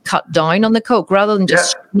time cut down on the Coke rather than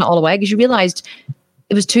just it all away, because you realized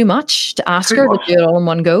it was too much to ask her to do it all in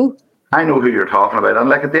one go. I know who you're talking about. And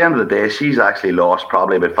like, at the end of the day, she's actually lost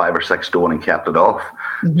probably about 5 or 6 stone and kept it off.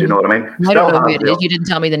 Do you know what I mean? I don't know who it is. You didn't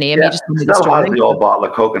tell me the name. You just told me the story. Still has the old bottle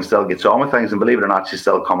of Coke and still gets on with things. And believe it or not, she's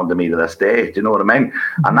still coming to me to this day. Do you know what I mean?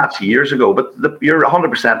 And that's years ago. But you're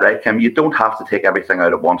 100% right, Kim. You don't have to take everything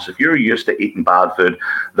out at once. If you're used to eating bad food,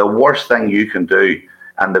 the worst thing you can do,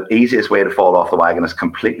 and the easiest way to fall off the wagon, is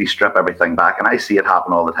completely strip everything back. And I see it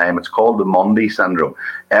happen all the time. It's called the Monday syndrome.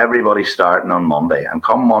 Everybody's starting on Monday. And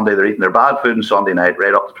come Monday, they're eating their bad food on Sunday night,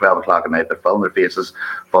 right up to 12 o'clock at night. They're filling their faces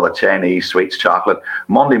full of Chinese, sweets, chocolate.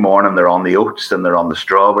 Monday morning, they're on the oats, and they're on the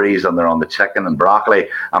strawberries, and they're on the chicken and broccoli.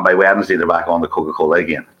 And by Wednesday, they're back on the Coca-Cola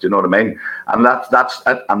again. Do you know what I mean? And that's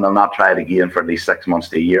it. And they'll not try it again for at least 6 months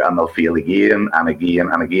to a year. And they'll fail again and again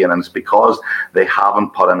and again. And it's because they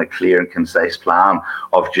haven't put in a clear and concise plan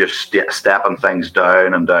of just stepping things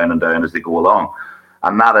down and down and down as they go along.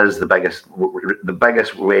 And that is the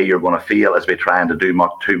biggest way you're going to feel, is by trying to do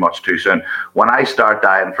too much too soon. When I start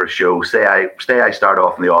dieting for a show, say I start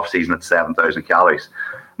off in the off season at 7,000 calories.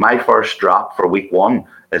 My first drop for week 1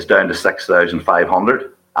 is down to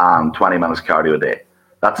 6,500 and 20 minutes cardio a day.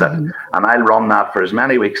 That's it. And I'll run that for as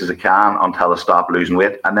many weeks as I can until I stop losing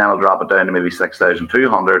weight. And then I'll drop it down to maybe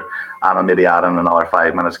 6,200, and I'll maybe add in another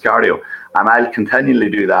 5 minutes cardio. And I'll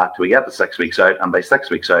continually do that till we get to 6 weeks out. And by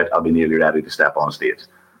 6 weeks out, I'll be nearly ready to step on stage.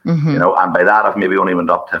 You know, and by that, I've maybe only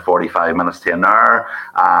went up to 45 minutes to an hour,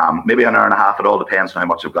 maybe an hour and a half. It all depends on how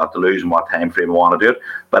much I've got to lose and what time frame I want to do it.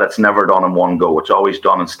 But it's never done in one go. It's always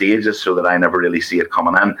done in stages, so that I never really see it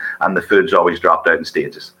coming in. And the food's always dropped out in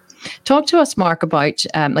stages. Talk to us, Mark, about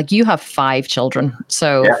like, you have 5 children,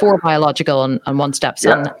 so 4 biological and 1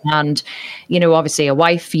 stepson, and you know, obviously a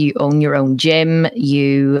wife. You own your own gym.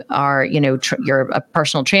 You are, you know, you're a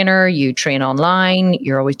personal trainer. You train online.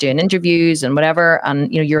 You're always doing interviews and whatever,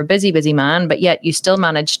 and you know, you're a busy man, but yet you still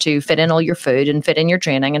manage to fit in all your food and fit in your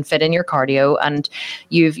training and fit in your cardio. And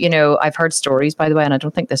you've, you know, I've heard stories, by the way, and I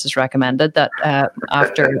don't think this is recommended, that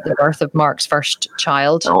after the birth of Mark's first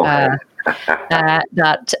child,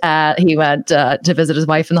 that he went to visit his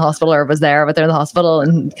wife in the hospital, or was there with her in the hospital,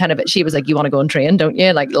 and kind of she was like, "You want to go and train, don't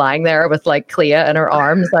you?" Like lying there with like Clea in her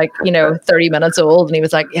arms, like 30 minutes old, and he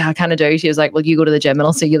was like, "Yeah, I kind of do." She was like, "Well, you go to the gym and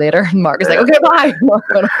I'll see you later." And Mark was like, "Okay, bye."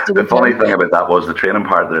 The funny thing about that was the training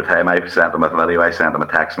part of the time I sent him a video. I sent him a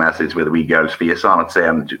text message with a wee girl's face on it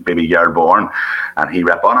saying, "Baby girl born," and he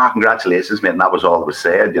ripped on, "Oh, congratulations, mate," and that was all that was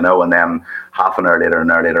said, And then half an hour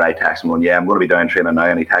later, I text him going, "Yeah, I'm going to be down training now,"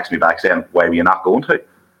 and he texted me back saying, "Why were you not going to?"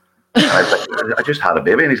 And I was like, "I just had a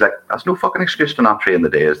baby," and he's like, "That's no fucking excuse to not train the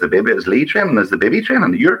day. Is the baby, is Lee training? Is the baby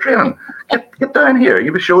training? You're training. Get down here. You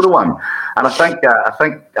have a show to one." And I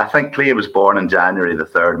think Clea was born in January the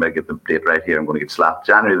 3rd. Maybe get the date right here. I'm going to get slapped.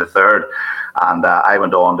 January the 3rd, and I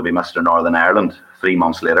went on to be Mr. Northern Ireland 3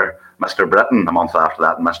 months later, Mr. Britain a month after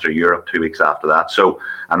that, and Mr. Europe 2 weeks after that. So,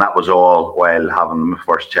 and that was all while having my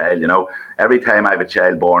first child. Every time I have a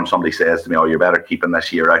child born, somebody says to me, "Oh, you're better keeping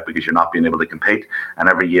this year out because you're not being able to compete." And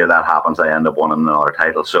every year that happens, I end up winning another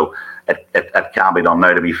title. So it can be done.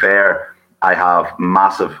 Now, to be fair, I have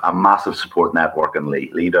a massive support network in Lee.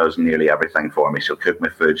 Lee does nearly everything for me. She'll cook my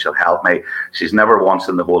food. She'll help me. She's never once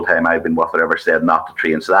in the whole time I've been with her ever said not to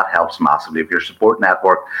train. So that helps massively. If your support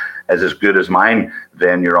network is as good as mine,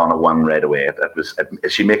 then you're on a win right away.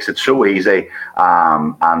 She makes it so easy,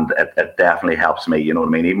 and it definitely helps me. You know what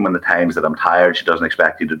I mean? Even when the times that I'm tired, she doesn't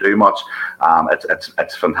expect you to do much.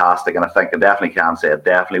 It's fantastic, and I think I definitely can say it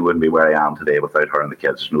definitely wouldn't be where I am today without her and the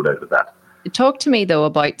kids. There's no doubt about that. Talk to me though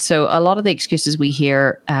about, so a lot of the excuses we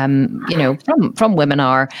hear, from women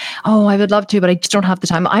are, "Oh, I would love to, but I just don't have the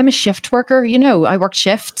time. I'm a shift worker. I work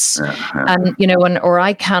shifts, and or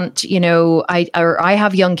I can't. I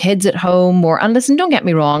have young kids at home. And listen, don't get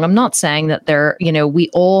me wrong. I'm not saying that we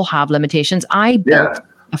all have limitations. I built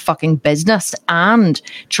a fucking business and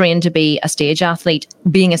trained to be a stage athlete,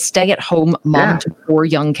 being a stay-at-home mom to 4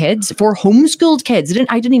 young kids, 4 homeschooled kids.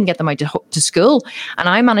 I didn't even get them out to school, and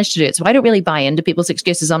I managed to do it. So I don't really buy into people's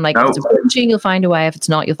excuses. I'm like, if it's important to you, you'll find a way. If it's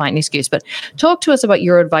not, you'll find an excuse. But talk to us about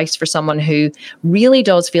your advice for someone who really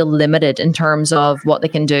does feel limited in terms of what they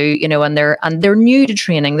can do, and they're new to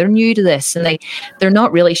training, they're new to this, and they're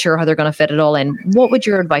not really sure how they're going to fit it all in. What would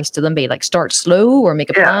your advice to them be? Like, start slow or make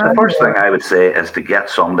a plan? The first thing I would say is to get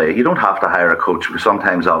somebody. You don't have to hire a coach.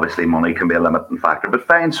 Sometimes, obviously, money can be a limiting factor, but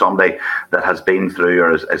find somebody that has been through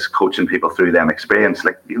or is coaching people through them experience.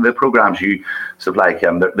 Like the programs you supply,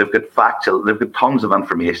 they've got tons of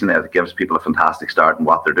information there that gives people a fantastic start in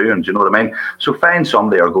what they're doing. Do you know what I mean? So find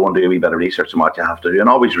somebody or go and do a wee bit of research on what you have to do, and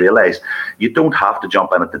always realize you don't have to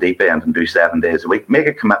jump in at the deep end and do 7 days a week. Make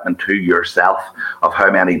a commitment to yourself of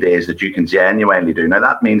how many days that you can genuinely do. Now,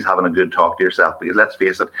 that means having a good talk to yourself, because let's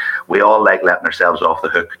face it, we all like letting ourselves off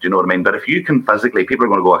the hook. Do you know what I mean? But if you can physically, people are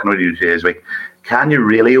going to go, "I can only do 2 days a week." Can you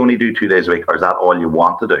really only do 2 days a week, or is that all you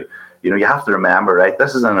want to do? You have to remember, right?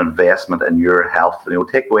 This is an investment in your health.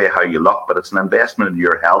 Take away how you look, but it's an investment in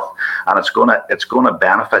your health, and it's gonna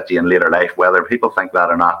benefit you in later life, whether people think that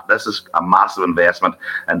or not. This is a massive investment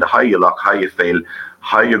into how you look, how you feel,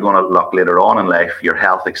 how you're going to look later on in life, your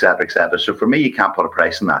health, etc., etc. So for me, you can't put a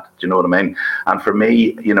price on that. Do you know what I mean? And for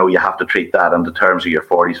me, you have to treat that in the terms of your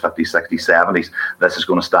 40s, 50s, 60s, 70s. This is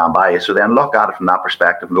going to stand by you. So then look at it from that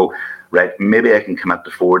perspective and go, right, maybe I can commit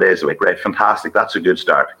to 4 days a week. Right, fantastic. That's a good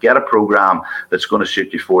start. Get a program that's going to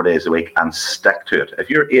suit you 4 days a week and stick to it. If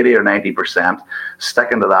you're 80 or 90%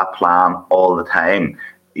 sticking to that plan all the time,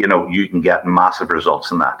 you can get massive results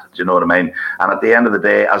in that. Do you know what I mean? And at the end of the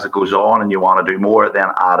day, as it goes on and you want to do more, then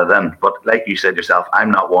add it in. But like you said yourself, I'm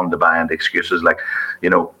not one to buy into excuses. Like,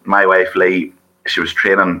 my wife, Lee, she was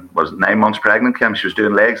training, was 9 months pregnant, Kim. She was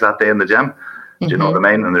doing legs that day in the gym. Do you know what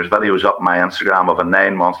I mean? And there's videos up on my Instagram of a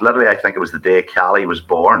 9 months. Literally, I think it was the day Callie was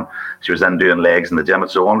born. She was in doing legs in the gym.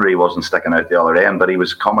 It's a wonder he wasn't sticking out the other end, but he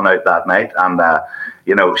was coming out that night. And,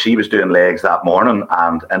 she was doing legs that morning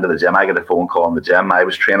and into the gym. I got a phone call in the gym. I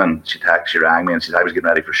was training. She rang me and she said I was getting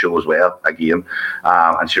ready for show as well, again.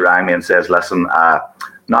 And she rang me and says, "Listen,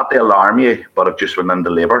 not to alarm you, but I've just went into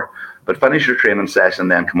labour. But finish your training session,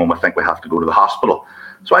 then come home. I think we have to go to the hospital."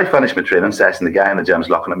 So I finished my training session. The guy in the gym's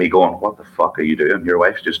looking at me going, "What the fuck are you doing? Your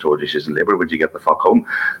wife's just told you she's in labour. Would you get the fuck home?"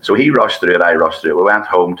 So he rushed through it. I rushed through it. We went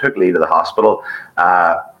home, took Lee to the hospital.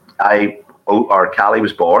 Callie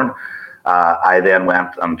was born. I then went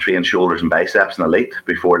and trained shoulders and biceps in Elite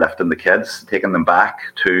before lifting the kids, taking them back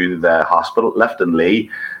to the hospital, lifting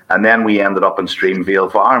Lee. And then we ended up in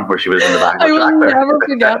Streamville Farm, where she was in the back of the I will tractor. never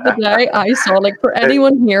forget the day I saw, like, for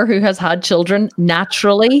anyone here who has had children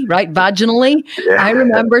naturally, right, vaginally, Yeah. I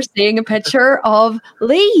remember seeing a picture of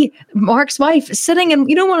Lee, Mark's wife, sitting in,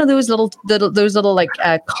 one of those little like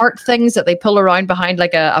cart things that they pull around behind,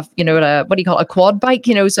 like a what do you call it, a quad bike,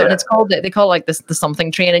 so and it's called, they call it like this the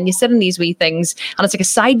something train, and you sit in these wee things, and it's like a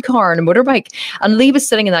sidecar and a motorbike, and Lee was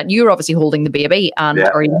sitting in that. You were obviously holding the baby,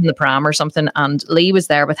 or even the pram or something, and Lee was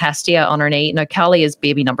there with Hestia on her knee. Now Callie is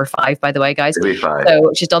baby number 5, by the way, guys.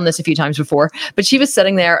 So she's done this a few times before, but she was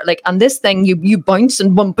sitting there like, and this thing, you bounce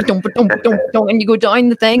and and you go down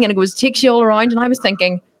the thing, and it takes you all around. And I was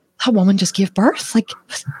thinking, that woman just gave birth like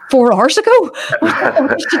 4 hours ago.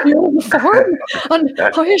 What is she doing on the farm?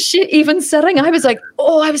 And how is she even sitting? I was like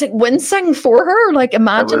wincing for her, like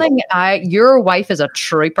imagining. Your wife is a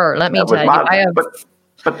trooper. Let me tell you.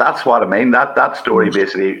 But that's what I mean. That story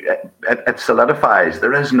basically it solidifies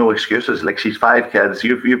there is no excuses. Like, she's 5 kids.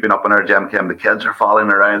 You've been up in her gym, Kim. The kids are following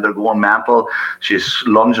around. They're going mental. She's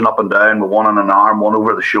lunging up and down with one on an arm, one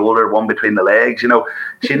over the shoulder, one between the legs.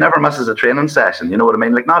 She never misses a training session. You know what I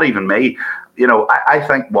mean? Like, not even me. I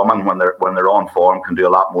think women, when they're on form, can do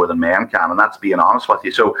a lot more than men can, and that's being honest with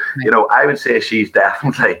you. So, I would say she's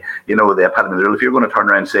definitely, the epitome of the rule. If you're going to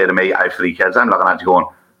turn around and say to me, I have 3 kids, I'm looking at you going,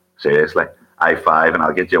 seriously? I 5, and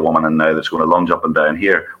I'll get you a woman in now that's going to lunge up and down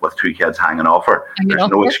here with 2 kids hanging off her. There's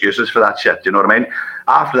no excuses for that shit. Do you know what I mean?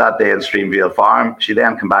 After that day in Streamville Farm, she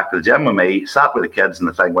then came back to the gym with me, sat with the kids in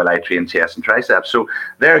the thing while I trained chest and triceps. So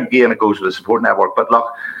there again, it goes with the support network. But look,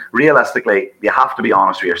 realistically, you have to be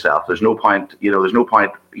honest with yourself. There's no point,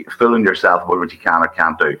 fooling yourself about what you can or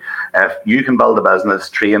can't do. If you can build a business,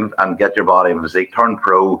 train and get your body and physique, turn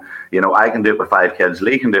pro, I can do it with 5 kids,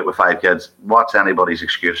 Lee can do it with 5 kids. What's anybody's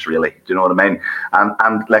excuse, really? Do you know what I mean?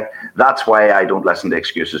 And like, that's why I don't listen to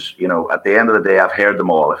excuses. At the end of the day, I've heard them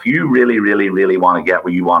all. If you really, really, really want to get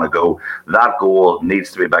where you want to go, that goal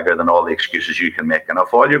needs to be bigger than all the excuses you can make. And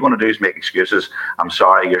if all you're going to do is make excuses, I'm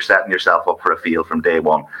sorry, you're setting yourself up for a fail from day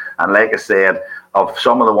one. And like I said, of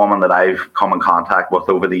some of the women that I've come in contact with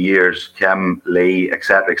over the years, Kim, Lee,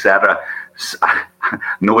 etc.,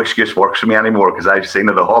 no excuse works for me anymore, because I've seen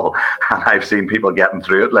it all, and I've seen people getting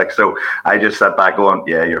through it. Like, so I just sat back going,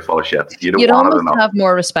 yeah, you're full of shit. You don't want it enough. Have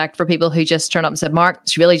more respect for people who just turn up and said, Mark,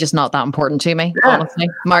 it's really just not that important to me. Honestly,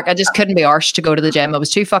 Mark, I just couldn't be arsed to go to the gym. I was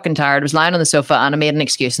too fucking tired. I was lying on the sofa and I made an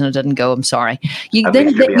excuse and I didn't go. I'm sorry. You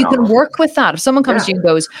can work with that. If someone comes to you and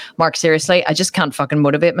goes, Mark, seriously, I just can't fucking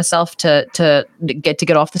motivate myself to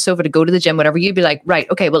get off the sofa to go to the gym, whatever, you'd be like, right,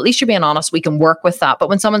 okay, well, at least you're being honest. We can work with that. But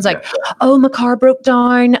when someone's like, oh, my car broke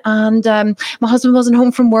down and my husband wasn't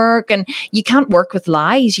home from work, and you can't work with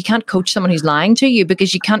lies. You can't coach someone who's lying to you,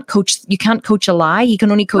 because you can't coach a lie. You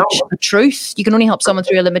can only coach the truth. You can only help someone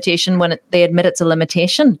through a limitation when they admit it's a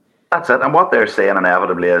limitation. That's it. And what they're saying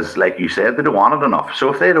inevitably is, like you said, they don't want it enough.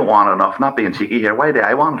 So if they don't want it enough, not being cheeky here, why do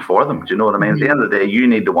I want it for them? Do you know what I mean? At the end of the day, you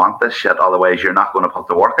need to want this shit, otherwise you're not going to put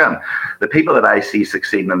the work in. The people that I see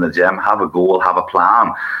succeeding in the gym have a goal, have a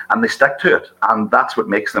plan, and they stick to it. And that's what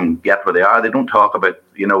makes them get where they are. They don't talk about,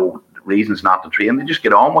 reasons not to train. They just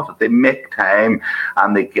get on with it. They make time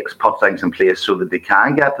and they put things in place so that they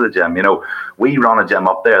can get to the gym. We run a gym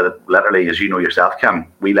up there that literally, as you know yourself,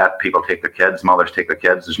 Kim, we let people take their kids, mothers take their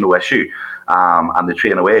kids, there's no issue. And they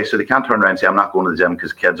train away. So they can't turn around and say, I'm not going to the gym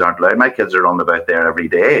because kids aren't allowed. My kids are running about there every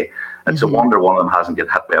day. It's a wonder one of them hasn't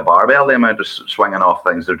get hit by a barbell, the amount of swinging off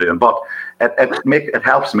things they're doing. But it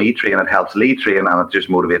helps me train, it helps Lee train, and it just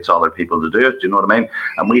motivates other people to do it. Do you know what I mean?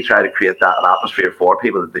 And we try to create that atmosphere for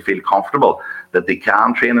people that they feel comfortable, that they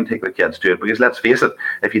can train and take their kids to it. Because let's face it,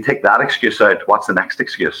 if you take that excuse out, what's the next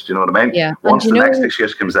excuse? Do you know what I mean? Yeah. Once the next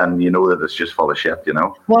excuse comes in, you know that it's just full of shit,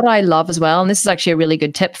 What I love as well, and this is actually a really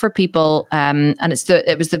good tip for people, and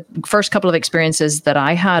it was the first couple of experiences that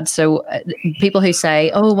I had. So people who say,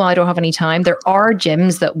 oh, well, I don't have any time. There are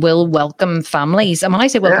gyms that will welcome families. And when I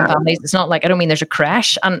say welcome families, it's not like, I don't mean there's a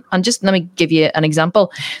crash. And just let me give you an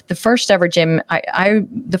example. The first ever gym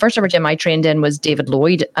I trained in was David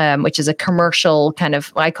Lloyd, which is a commercial kind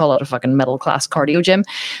of, I call it a fucking middle class cardio gym.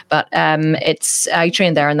 But I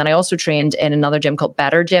trained there. And then I also trained in another gym called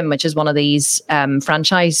Better Gym, which is one of these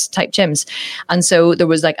franchise type gyms. And so there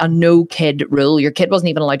was like a no kid rule. Your kid wasn't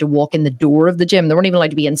even allowed to walk in the door of the gym. They weren't even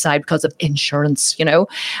allowed to be inside because of insurance,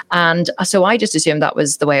 And so I just assumed that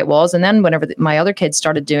was the way it was. And then whenever my other kids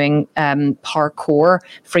started doing parkour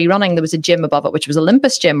free running, there was a gym above it, which was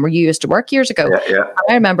Olympus Gym, where you used to work years ago. Yeah.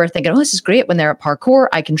 I remember thinking, oh, this is great. When they're at parkour,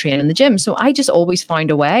 I can train train in the gym. So I just always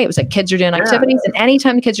found a way. It was like kids are doing activities, and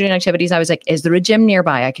anytime the kids are doing activities, I was like, is there a gym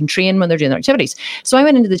nearby? I can train when they're doing their activities. So I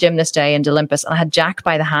went into the gym this day in Olympus, and I had Jack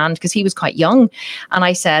by the hand because he was quite young. And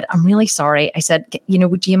I said, I'm really sorry. I said,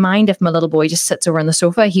 would you mind if my little boy just sits over on the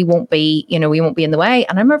sofa? He won't be in the way.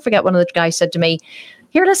 And I remember one of the guys said to me,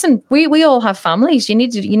 here, listen, we all have families. You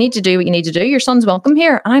need to do what you need to do. Your son's welcome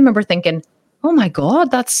here. And I remember thinking, oh my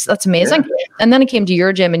God, that's amazing. Yeah. And then I came to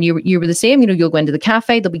your gym, and you were the same. You'll go into the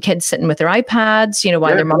cafe. There'll be kids sitting with their iPads,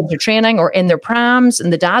 while their moms are training, or in their prams,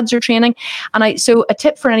 and the dads are training. And so a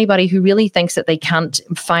tip for anybody who really thinks that they can't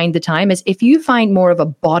find the time is, if you find more of a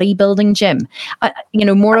bodybuilding gym,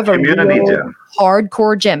 more of a community gym,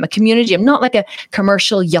 hardcore gym, a community gym, not like a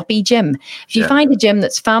commercial yuppie gym. If you find a gym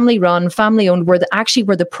that's family run, family owned, where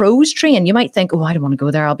the pros train, you might think, oh, I don't want to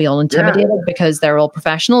go there. I'll be all intimidated because they're all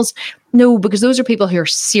professionals. No, because those are people who are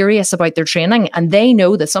serious about their training, and they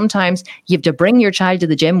know that sometimes you have to bring your child to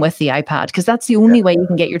the gym with the iPad, because that's the only way you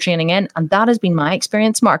can get your training in. And that has been my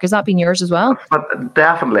experience. Mark, has that been yours as well? But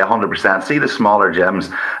definitely 100%. See the smaller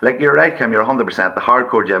gyms, like you're right, Kim, you're 100%. The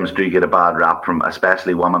hardcore gyms do get a bad rap from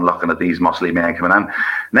especially women looking at these muscly men coming in.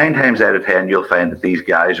 9 times out of 10, you'll find that these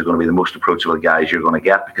guys are going to be the most approachable guys you're going to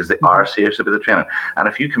get, because they are serious about the training. And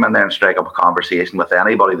if you come in there and strike up a conversation with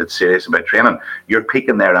anybody that's serious about training, you're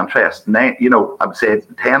piquing their interest. I'd say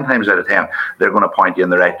 10 times out of 10, they're going to point you in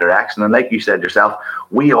the right direction. And like you said yourself,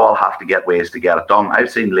 we all have to get ways to get it done. I've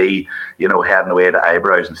seen Lee, heading away to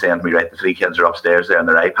eyebrows and saying to me, right, the 3 kids are upstairs there on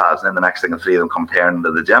their iPads, and then the next thing the 3 of them come tearing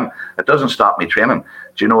into the gym. It doesn't stop me training.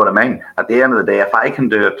 Do you know what I mean? At the end of the day, if I can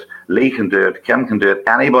do it, Lee can do it, Kim can do it,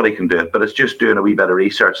 anybody can do it, but it's just doing a wee bit of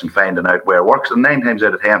research and finding out where it works. And 9 times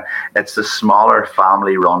out of 10, it's the smaller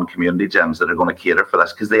family-run community gyms that are going to cater for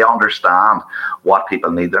this, because they understand what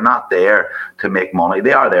people need. They're not there to make money.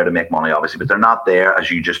 They are there to make money, obviously, but they're not there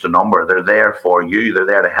as you just a number. They're there for you. They're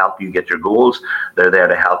there to help you get your goals. They're there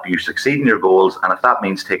to help you succeed in your goals. And if that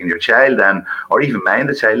means taking your child in, or even mind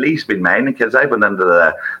the child, Lee's been minding kids. I've been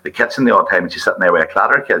into the kitchen the odd time, and she's sitting there with a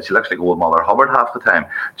clatter kid. She looks like old Mother Hubbard half the time.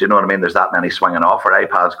 Do you know what I mean? There's that many swinging off, or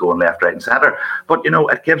iPads going left, right and centre. But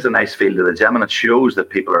it gives a nice feel to the gym, and it shows that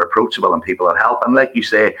people are approachable and people that help. And like you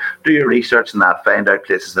say, do your research in that, find out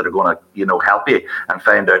places that are going to help you, and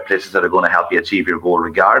find out places that are going to help you achieve your goal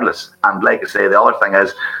regardless. And like I say, the other thing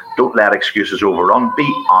is, don't let excuses overrun.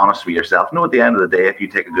 Be honest with yourself. At the end of the day, if you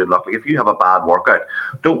take a good look, like if you have a bad workout,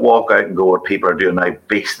 don't walk out and go, what people are doing now,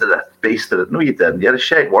 basted it. No, you didn't. You had a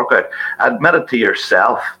shite workout. Admit it to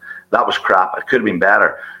yourself. That was crap. It could have been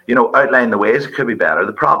better. Outline the ways it could be better.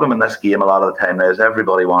 The problem in this game a lot of the time now is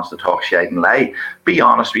everybody wants to talk shite and lie. Be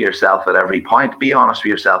honest with yourself at every point. Be honest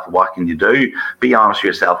with yourself. What can you do? Be honest with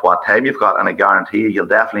yourself what time you've got, and I guarantee you'll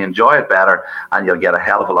definitely enjoy it better, and you'll get a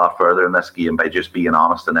hell of a lot further in this game by just being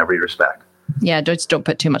honest in every respect. Yeah, don't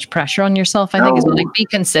put too much pressure on yourself. I think it's like, be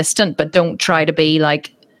consistent, but don't try to be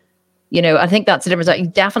like, I think that's the difference. Like, you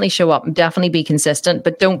definitely show up and definitely be consistent,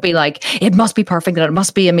 but don't be like, it must be perfect and it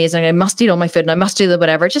must be amazing. I must eat all my food and I must do the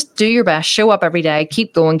whatever. Just do your best, show up every day,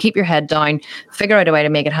 keep going, keep your head down, figure out a way to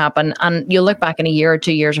make it happen. And you'll look back in a year or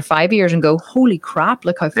 2 years or 5 years and go, holy crap,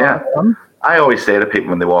 look how far I've come. I always say to people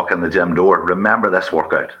when they walk in the gym door, remember this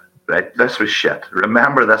workout. Right? This was shit.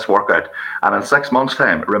 Remember this workout. And in 6 months'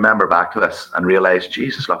 time, remember back to this and realize,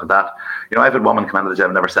 Jesus, look at that. I've had women come into the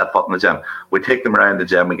gym, never set foot in the gym. We take them around the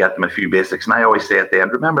gym, we get them a few basics. And I always say at the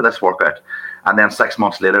end, remember this workout. And then 6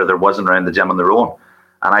 months later, they're wasn't around the gym on their own.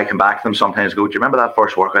 And I come back to them sometimes, go, do you remember that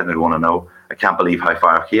first workout? And they're going to know, I can't believe how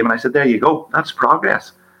far I came. And I said, there you go. That's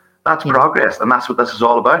progress. That's progress. And that's what this is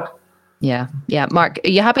all about. Yeah. Mark,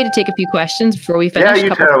 are you happy to take a few questions before we finish? Yeah,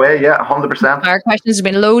 you tear away. Yeah, 100%. Our questions, there's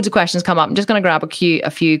been loads of questions come up. I'm just going to grab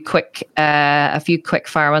a few quick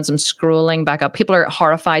fire ones. I'm scrolling back up. People are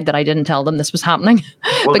horrified that I didn't tell them this was happening.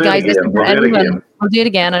 But guys, listen, for anyone, I'll do it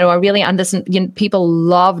again. I know and listen, people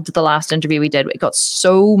loved the last interview we did. It got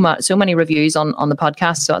so many reviews on the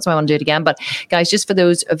podcast. So that's why I want to do it again. But guys, just for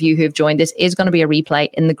those of you who've joined, this is going to be a replay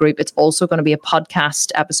in the group. It's also going to be a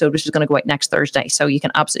podcast episode, which is going to go out next Thursday. So you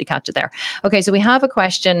can absolutely catch it there. Okay, so we have a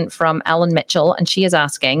question from Ellen Mitchell, and she is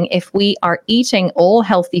asking, if we are eating all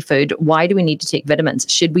healthy food, why do we need to take vitamins?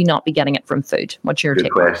 Should we not be getting it from food? What's your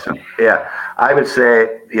take? Good question. Yeah, I would say,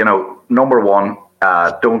 number one,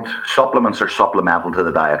 supplements are supplemental to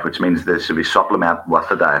the diet, which means they should be supplemented with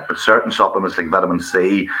the diet. But certain supplements like vitamin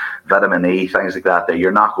C, vitamin E, things like that,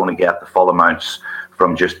 you're not going to get the full amounts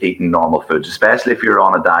from just eating normal foods, especially if you're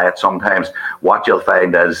on a diet. Sometimes what you'll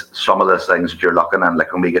find is some of the things that you're looking at,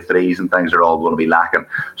 like omega-3s and things, are all going to be lacking.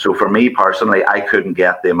 So for me personally, I couldn't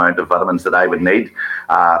get the amount of vitamins that I would need.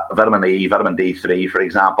 Vitamin E, vitamin D3, for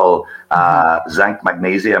example, zinc,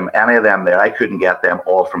 magnesium, any of them there, I couldn't get them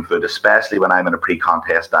all from food, especially when I'm in a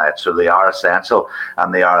pre-contest diet. So they are essential,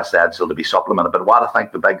 and they are essential to be supplemented. But what I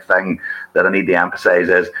think the big thing that I need to emphasize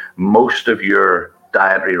is most of your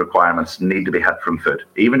dietary requirements need to be hit from food,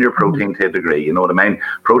 even your protein to a degree. You know what I mean?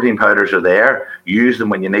 Protein powders are there. Use them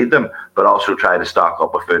when you need them, but also try to stock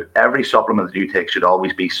up with food. Every supplement that you take should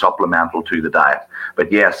always be supplemental to the diet. But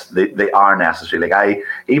yes, they are necessary. Like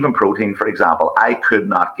even protein, for example, I could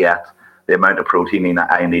not get the amount of protein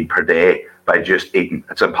I need per day by just eating.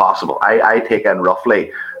 It's impossible. I take in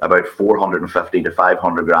roughly about 450 to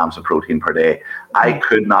 500 grams of protein per day. I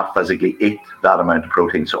could not physically eat that amount of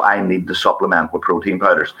protein, so I need to supplement with protein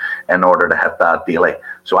powders in order to hit that daily.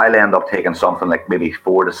 So I'll end up taking something like maybe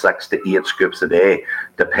 4 to 6 to 8 scoops a day,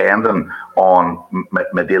 depending on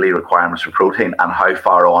my daily requirements for protein and how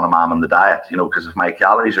far on I'm in the diet. You know, because if my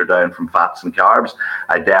calories are down from fats and carbs,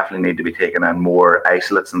 I definitely need to be taking in more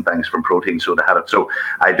isolates and things from protein so to hit it. So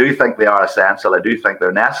I do think they are essential. I do think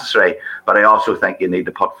they're necessary, but I also think you need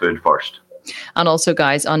to put food first. And also,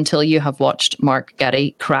 guys, until you have watched Mark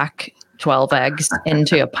Getty crack 12 eggs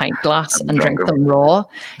into a pint glass and drink them raw,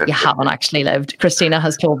 you haven't actually lived. Christina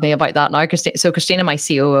has told me about that now. Christina, my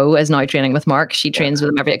COO, is now training with Mark. She trains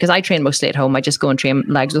with him every day, because I train mostly at home. I just go and train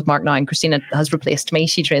legs with Mark now, and Christina has replaced me.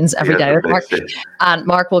 She trains every day with Mark. And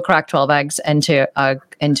Mark will crack 12 eggs into a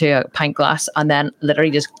pint glass and then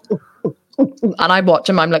literally just... And I watch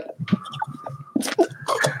him, I'm like...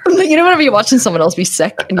 You know, whenever you're watching someone else be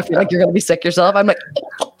sick and you feel like you're going to be sick yourself, I'm like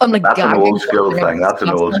that's gagging. An old school thing. That's an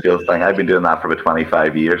old school thing. I've been doing that for about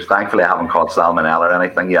 25 years. Thankfully, I haven't caught salmonella or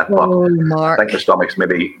anything yet, but I think the stomach's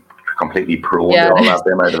maybe completely prone to all that.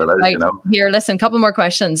 The amount of it is, right. You know. Here, listen, couple more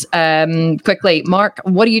questions. Quickly, Mark,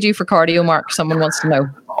 what do you do for cardio, Mark? Someone wants to know.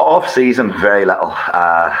 Off season, very little.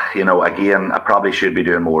 You know, again, I probably should be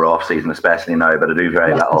doing more off season, especially now, but I do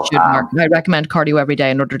very little. I recommend cardio every day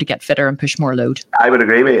in order to get fitter and push more load. I would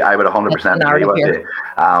agree with you. I would 100% agree with you.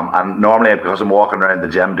 And normally, because I'm walking around the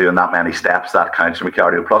gym doing that many steps, that counts for my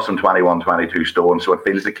cardio. Plus, I'm 21, 22 stone, so it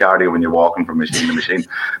feels like cardio when you're walking from machine to machine.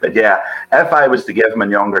 But yeah, if I was to give my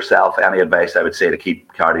younger self any advice, I would say to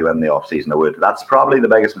keep cardio in the off season. I would. That's probably the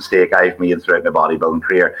biggest mistake I've made throughout my bodybuilding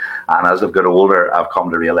career. And as I've got older, I've come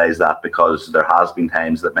to realize that, because there has been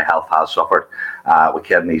times that my health has suffered with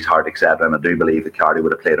kidneys, heart, etc. And I do believe the cardio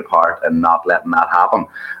would have played a part in not letting that happen.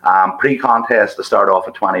 Pre-contest, I start off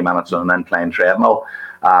at 20 minutes on an incline treadmill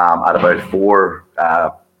at about 4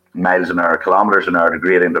 miles an hour, kilometers an hour, to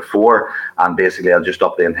gradient of 4, and basically I'll just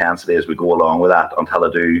up the intensity as we go along with that until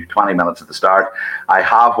I do 20 minutes at the start. I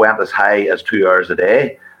have went as high as 2 hours a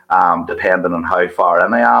day, depending on how far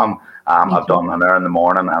in I am. I've done an hour in the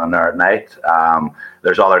morning and an hour at night.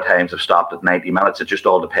 There's other times I've stopped at 90 minutes. It just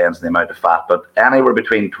all depends on the amount of fat, but anywhere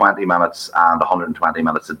between 20 minutes and 120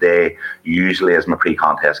 minutes a day usually is my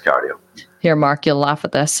pre-contest cardio. Here, Mark, you'll laugh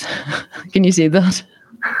at this. Can you see that?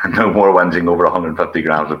 No more whinging over 150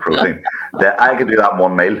 grams of protein. I could do that in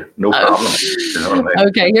one meal, no problem. You know what I mean?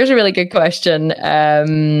 Okay, here's a really good question.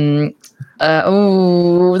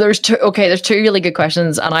 There's two really good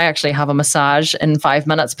questions, and I actually have a massage in 5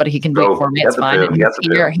 minutes, but he can do it for me. It's fine.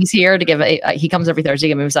 He's here to give it. He comes every Thursday to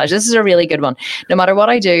give me a massage. This is a really good one. No matter what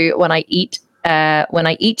I do, when I eat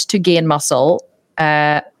to gain muscle,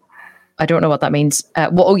 I don't know what that means.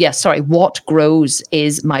 What grows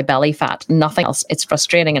is my belly fat, nothing else. It's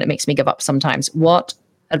frustrating and it makes me give up sometimes. What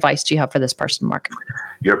advice do you have for this person, Mark?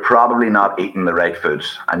 You're probably not eating the right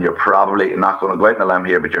foods, and you're probably not going to go out on a limb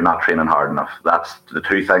here, but you're not training hard enough. That's the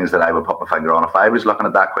two things that I would put my finger on. If I was looking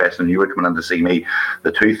at that question and you were coming in to see me,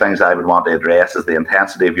 the two things I would want to address is the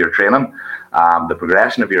intensity of your training, the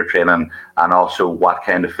progression of your training, and also what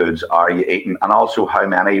kind of foods are you eating, and also how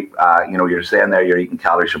many, you're saying there you're eating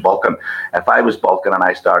calories for bulking. If I was bulking and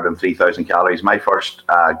I started on 3,000 calories, my first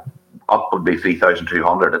up would be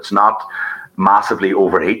 3,200. It's not massively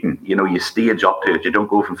overeating. You know, you stage up to it. You don't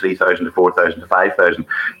go from 3,000 to 4,000 to 5,000.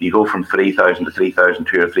 You go from 3,000 to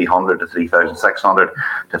 3,200 or 300 to 3,600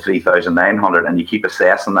 to 3,900, and you keep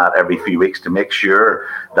assessing that every few weeks to make sure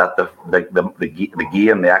that the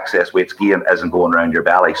gain, the excess weight gain, isn't going around your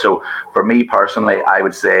belly. So for me personally, I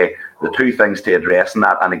would say the two things to address in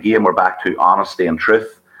that, and again, we're back to honesty and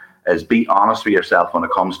truth, is be honest with yourself when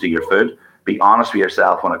it comes to your food. Be honest with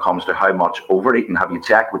yourself when it comes to how much overeating. Have you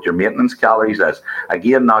checked what your maintenance calories is?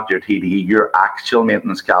 Again, not your TDE, your actual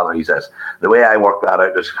maintenance calories is. The way I work that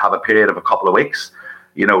out is have a period of a couple of weeks,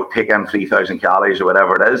 take in 3,000 calories or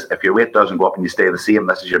whatever it is. If your weight doesn't go up and you stay the same,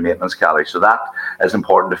 this is your maintenance calories. So that is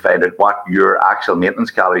important to find out what your actual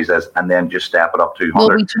maintenance calories is, and then just step it up to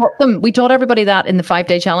 100. Well, we taught everybody that in the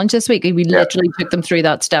 5-day challenge this week. We literally took them through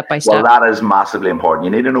that step by step. Well, that is massively important.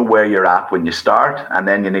 You need to know where you're at when you start, and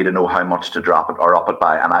then you need to know how much to drop it or up it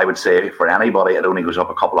by. And I would say for anybody, it only goes up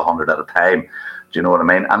a couple of hundred at a time. Do you know what I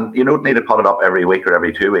mean? And you don't need to put it up every week or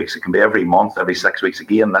every 2 weeks. It can be every month, every 6 weeks.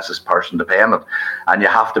 Again, this is person dependent. And you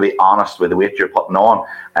have to be honest with the weight you're putting on.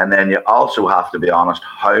 And then you also have to be honest,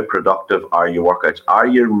 how productive are your workouts? Are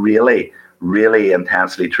you really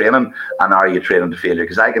intensely training, and are you training to failure?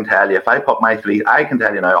 Because I can tell you, if I put I can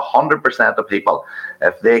tell you now, 100% of people,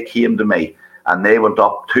 if they came to me and they went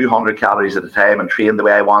up 200 calories at a time and trained the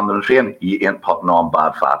way I wanted them to train, you ain't putting on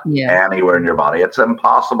bad fat anywhere in your body. It's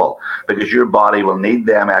impossible, because your body will need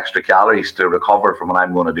them extra calories to recover from what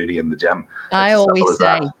I'm going to do to you in the gym. I always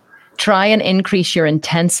say, try and increase your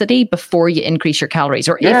intensity before you increase your calories.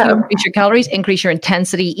 Or if you increase your calories, increase your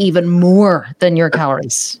intensity even more than your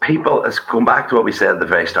calories. People, it's going back to what we said at the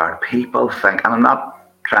very start. People think, and I'm not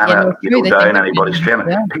trying to go down anybody's training.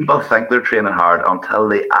 Yeah. People think they're training hard until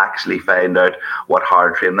they actually find out what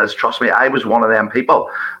hard training is. Trust me, I was one of them people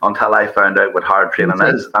until I found out what hard training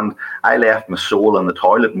is. And I left my soul in the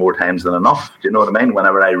toilet more times than enough. Do you know what I mean?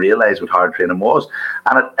 Whenever I realized what hard training was.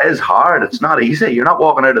 And it is hard. It's not easy. You're not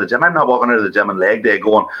walking out of the gym. I'm not walking out of the gym on leg day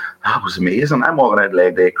going, that was amazing. I'm walking out of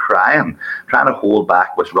leg day crying, trying to hold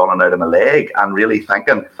back what's running out of my leg and really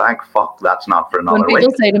thinking, thank fuck that's not for another week. When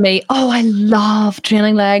people say to me, oh, I love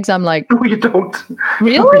training legs, I'm like, no, you don't.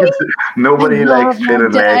 Really? Nobody likes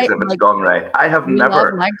training legs if it's done right. I have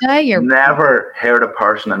never heard a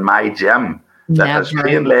person in my gym that has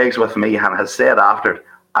trained legs with me and has said after,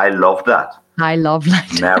 I love that. I love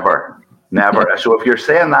legs. Never. So if you're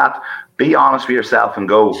saying that, be honest with yourself and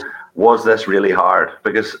go, was this really hard?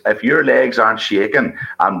 Because if your legs aren't shaking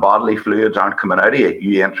and bodily fluids aren't coming out of you,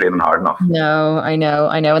 you ain't training hard enough. No, I know.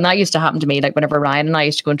 And that used to happen to me, like whenever Ryan and I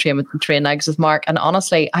used to go and train legs with Mark. And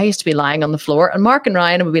honestly, I used to be lying on the floor, and Mark and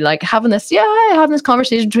Ryan would be like having this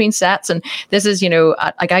conversation between sets. And this is,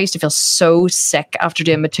 like I used to feel so sick after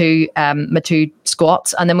doing my two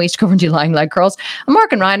squats. And then we used to go and do lying leg curls. And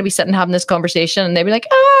Mark and Ryan would be sitting having this conversation, and they'd be like,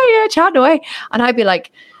 oh yeah, chat away. And I'd be like,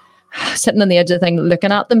 sitting on the edge of the thing,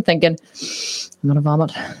 looking at them, thinking, I'm gonna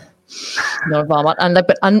vomit,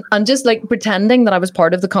 and just like pretending that I was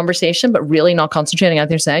part of the conversation, but really not concentrating on what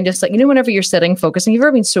they're saying. Just like, whenever you're sitting focusing, you've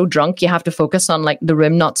ever been so drunk, you have to focus on like the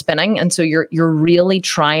room not spinning, and so you're really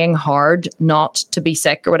trying hard not to be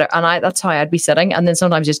sick or whatever. And that's how I'd be sitting, and then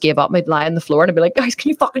sometimes just gave up. I'd lie on the floor and I'd be like, guys, can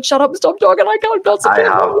you fucking shut up and stop talking? I can't concentrate.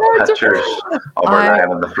 I have pictures of her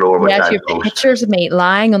lying on the floor. Which pictures of me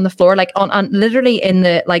lying on the floor, like on literally in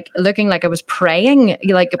the like looking like I was praying,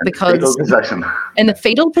 like because in the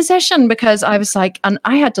fetal position, because I was like, and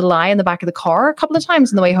I had to lie in the back of the car a couple of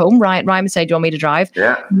times on the way home. Ryan would say, do you want me to drive?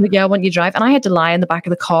 Yeah. Like, yeah, I want you to drive. And I had to lie in the back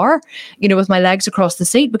of the car, with my legs across the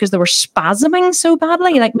seat because they were spasming so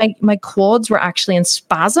badly. Like my quads were actually in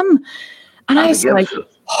spasm. And I was like,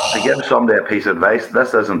 to give somebody a piece of advice,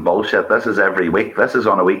 this isn't bullshit. This is every week. This is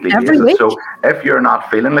on a weekly basis. So if you're not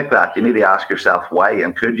feeling like that, you need to ask yourself why,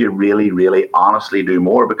 and could you really, really honestly do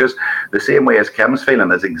more? Because the same way as Kim's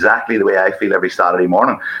feeling is exactly the way I feel every Saturday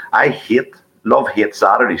morning. I love hate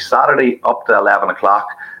Saturday. Saturday up to 11 o'clock.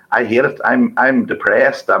 I hate it. I'm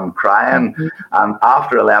depressed. I'm crying, and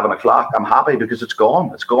after 11 o'clock, I'm happy because it's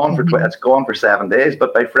gone. It's gone for 7 days.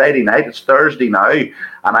 But by Friday night, it's Thursday now, and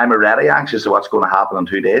I'm already anxious of what's going to happen in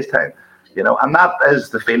 2 days' time. And that is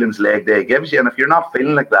the feelings leg day gives you. And if you're not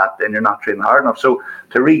feeling like that, then you're not training hard enough. So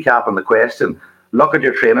to recap on the question, look at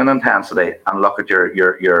your training intensity and look at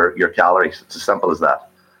your calories. It's as simple as that.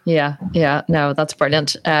 Yeah. No, that's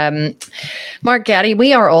brilliant. Mark Getty,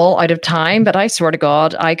 we are all out of time, but I swear to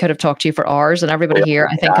God, I could have talked to you for hours, and everybody here,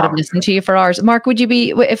 I think, could have listened to you for hours. Mark, would you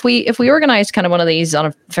be, if we organized kind of one of these on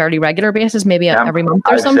a fairly regular basis, maybe every month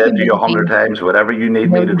or something? I've said to you 100 times, whatever you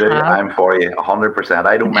need me to do, I'm for you 100%.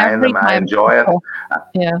 I don't mind them. I enjoy it.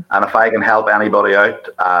 Yeah. And if I can help anybody out,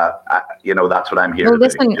 that's what I'm here to do.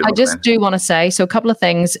 Listen, I just do want to say, so a couple of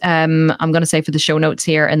things I'm going to say for the show notes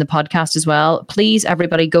here in the podcast as well. Please,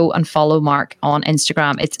 everybody, go and follow Mark on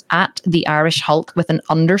Instagram. It's at the Irish Hulk with an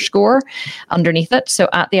underscore underneath it. So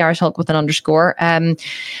at the Irish Hulk with an underscore.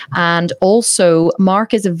 And also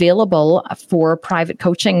Mark is available for private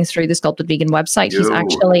coaching through the Sculpted Vegan website. He's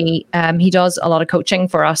actually, he does a lot of coaching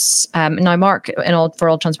for us. Now Mark, for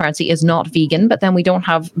all transparency, is not vegan, but then we don't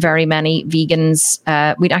have very many vegans.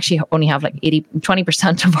 We'd actually only have like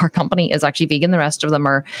 20% of our company is actually vegan. The rest of them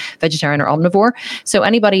are vegetarian or omnivore. So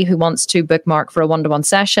anybody who wants to book Mark for a one-to-one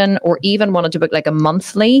session, session, or even wanted to book like a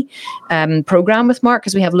monthly program with Mark,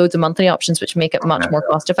 because we have loads of monthly options which make it much more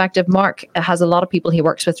cost effective. Mark has a lot of people he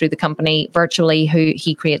works with through the company virtually who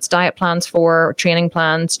he creates diet plans for, training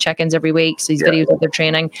plans, check-ins every week, so these videos of their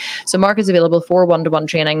training. So Mark is available for one-to-one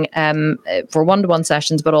training, for one-to-one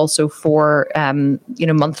sessions, but also for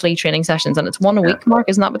monthly training sessions. And it's one a week, Mark,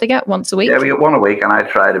 isn't that what they get? Once a week? Yeah, we get one a week, and I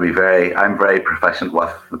try to be I'm very proficient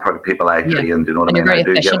with the people I train. Do you know what I mean? You're very I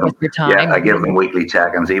do efficient with your time. I give them weekly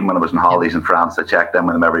check-ins. Even when I was on holidays in France, I checked in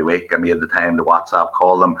with them every week. I made the time to WhatsApp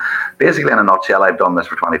call them. Basically, in a nutshell, I've done this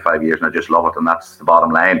for 25 years, and I just love it, and that's the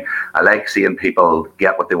bottom line. I like seeing people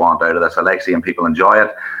get what they want out of this. I like seeing people enjoy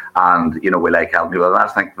it. And, we like helping people. And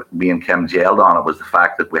that's, I think, me and Kim jailed on it, was the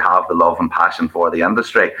fact that we have the love and passion for the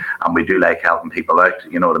industry, and we do like helping people out.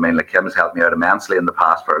 You know what I mean? Like, Kim's helped me out immensely in the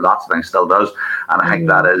past for lots of things, still does. And I think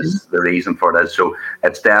that is the reason for it is. So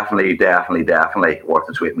it's definitely worth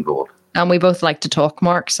its weight in gold. And we both like to talk,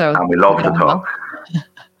 Mark. And we love to talk.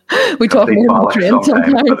 We talk more than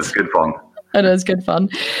sometimes. But it's good fun. It is good fun.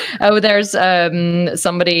 There's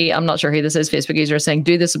somebody, I'm not sure who this is, Facebook user, saying,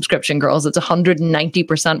 do the subscription, girls. It's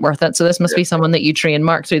 190% worth it. So this must be someone that you train,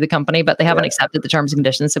 Mark, through the company, but they haven't accepted the terms and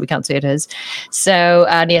conditions, so we can't say it is. So,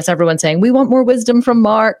 and yes, everyone's saying, we want more wisdom from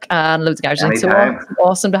Mark. And loads of guys are saying, so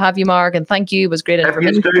awesome to have you, Mark. And thank you. It was great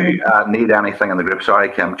information. If you do need anything in the group,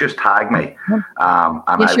 sorry, Kim, just tag me. And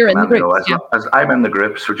yes, you're in the group. As I'm in the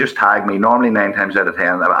group, so just tag me. Normally 9 times out of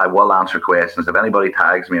 10, I will answer questions. If anybody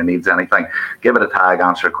tags me or needs anything, give it a tag,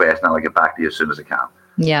 answer a question, and I'll get back to you as soon as I can.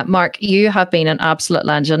 Yeah, Mark, you have been an absolute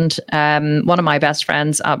legend. One of my best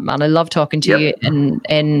friends, and I love talking to you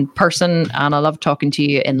in person, and I love talking to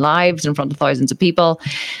you in lives in front of thousands of people.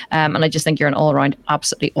 And I just think you're an all-around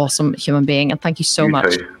absolutely awesome human being. And thank you so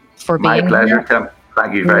much for being here. My pleasure, Tim.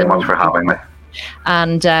 Thank you very much for having me.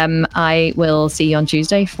 And I will see you on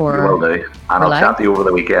Tuesday for. You will do. And I'll chat to you over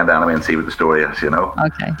the weekend anyway and see what the story is,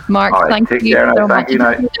 Okay. Mark, right, thank you so much.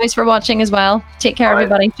 Thank you guys for watching as well. Take care,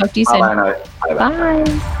 everybody. Talk to you soon. Bye now.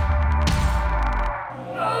 Bye.